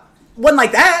 Yeah. One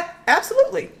like that.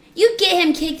 Absolutely. You'd get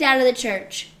him kicked out of the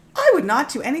church. I would not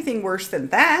do anything worse than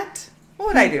that. What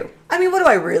would I do? I mean, what do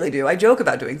I really do? I joke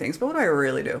about doing things, but what do I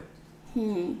really do?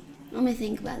 Let me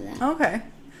think about that. Okay.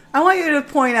 I want you to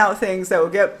point out things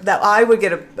that I would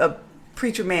get a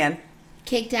preacher man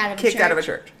kicked out of a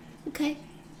church. Okay.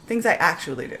 Things I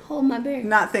actually do. Hold my beer.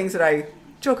 Not things that I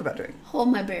joke about doing.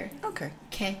 Hold my beer. Okay.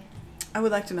 Okay. I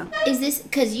would like to know. Is this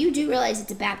because you do realize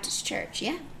it's a Baptist church,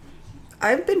 yeah?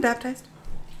 I've been baptized.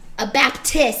 A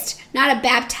Baptist, not a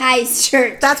baptized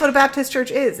church. That's what a Baptist church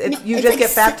is. You just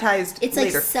get baptized It's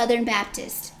later. like Southern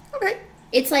Baptist. Okay.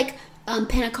 It's like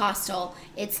Pentecostal.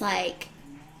 It's like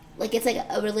it's like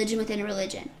a religion within a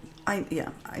religion. I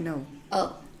know.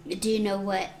 Oh, do you know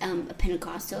what a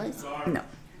Pentecostal is? No.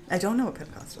 I don't know what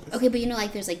Pentecostal is. Okay, but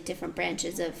there's like different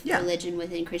branches of religion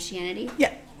within Christianity.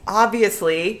 Yeah,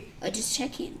 obviously. Just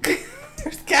checking.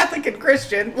 There's Catholic and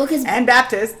Christian and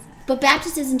Baptist. But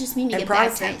Baptist doesn't just mean you get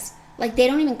Protestant. baptized. Like they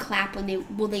don't even clap when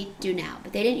they do now,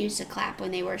 but they didn't used to clap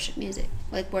when they worship music,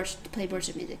 play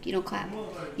worship music. You don't clap,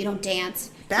 you don't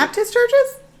dance. Baptist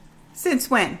churches? Since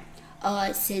when?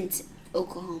 Since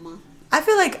Oklahoma. I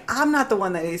feel like I'm not the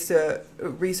one that needs to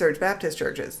research Baptist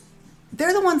churches.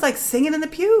 They're the ones like singing in the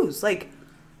pews, like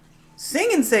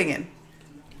singing.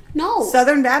 No.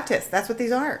 Southern Baptist. That's what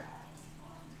these are.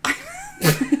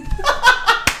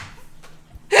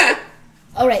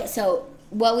 All right. So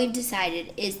what we've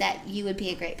decided is that you would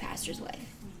be a great pastor's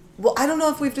wife. Well, I don't know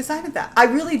if we've decided that. I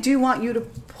really do want you to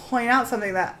point out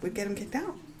something that would get him kicked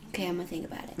out. Okay, I'm gonna think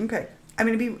about it. Okay. I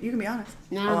mean, you can be honest.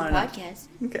 Not on the podcast.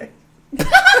 Okay.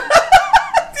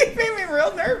 You made me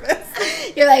real nervous.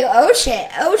 You're like, oh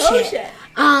shit.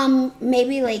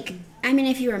 Maybe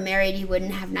if you were married, you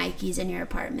wouldn't have Nikes in your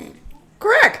apartment.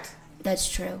 Correct. That's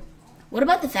true. What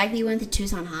about the fact that you went to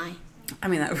Tucson High? I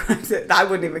mean, I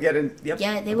wouldn't even get in. Yep.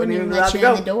 Yeah, they wouldn't even let you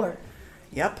in the door.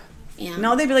 Yep. Yeah.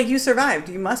 No, they'd be like, you survived.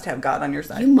 You must have God on your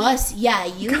side. You must. Yeah,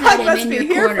 you God had him must in be your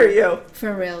here corner. for you.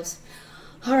 For reals.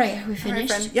 All right, are we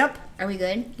finished? Friend. Yep. Are we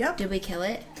good? Yep. Did we kill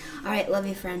it? All right, love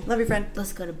you, friend. Love you, friend.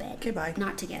 Let's go to bed. Okay, bye.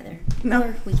 Not together. No.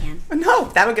 Or we can. No,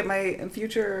 that'll get my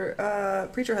future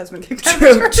preacher husband kicked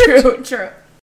out. True.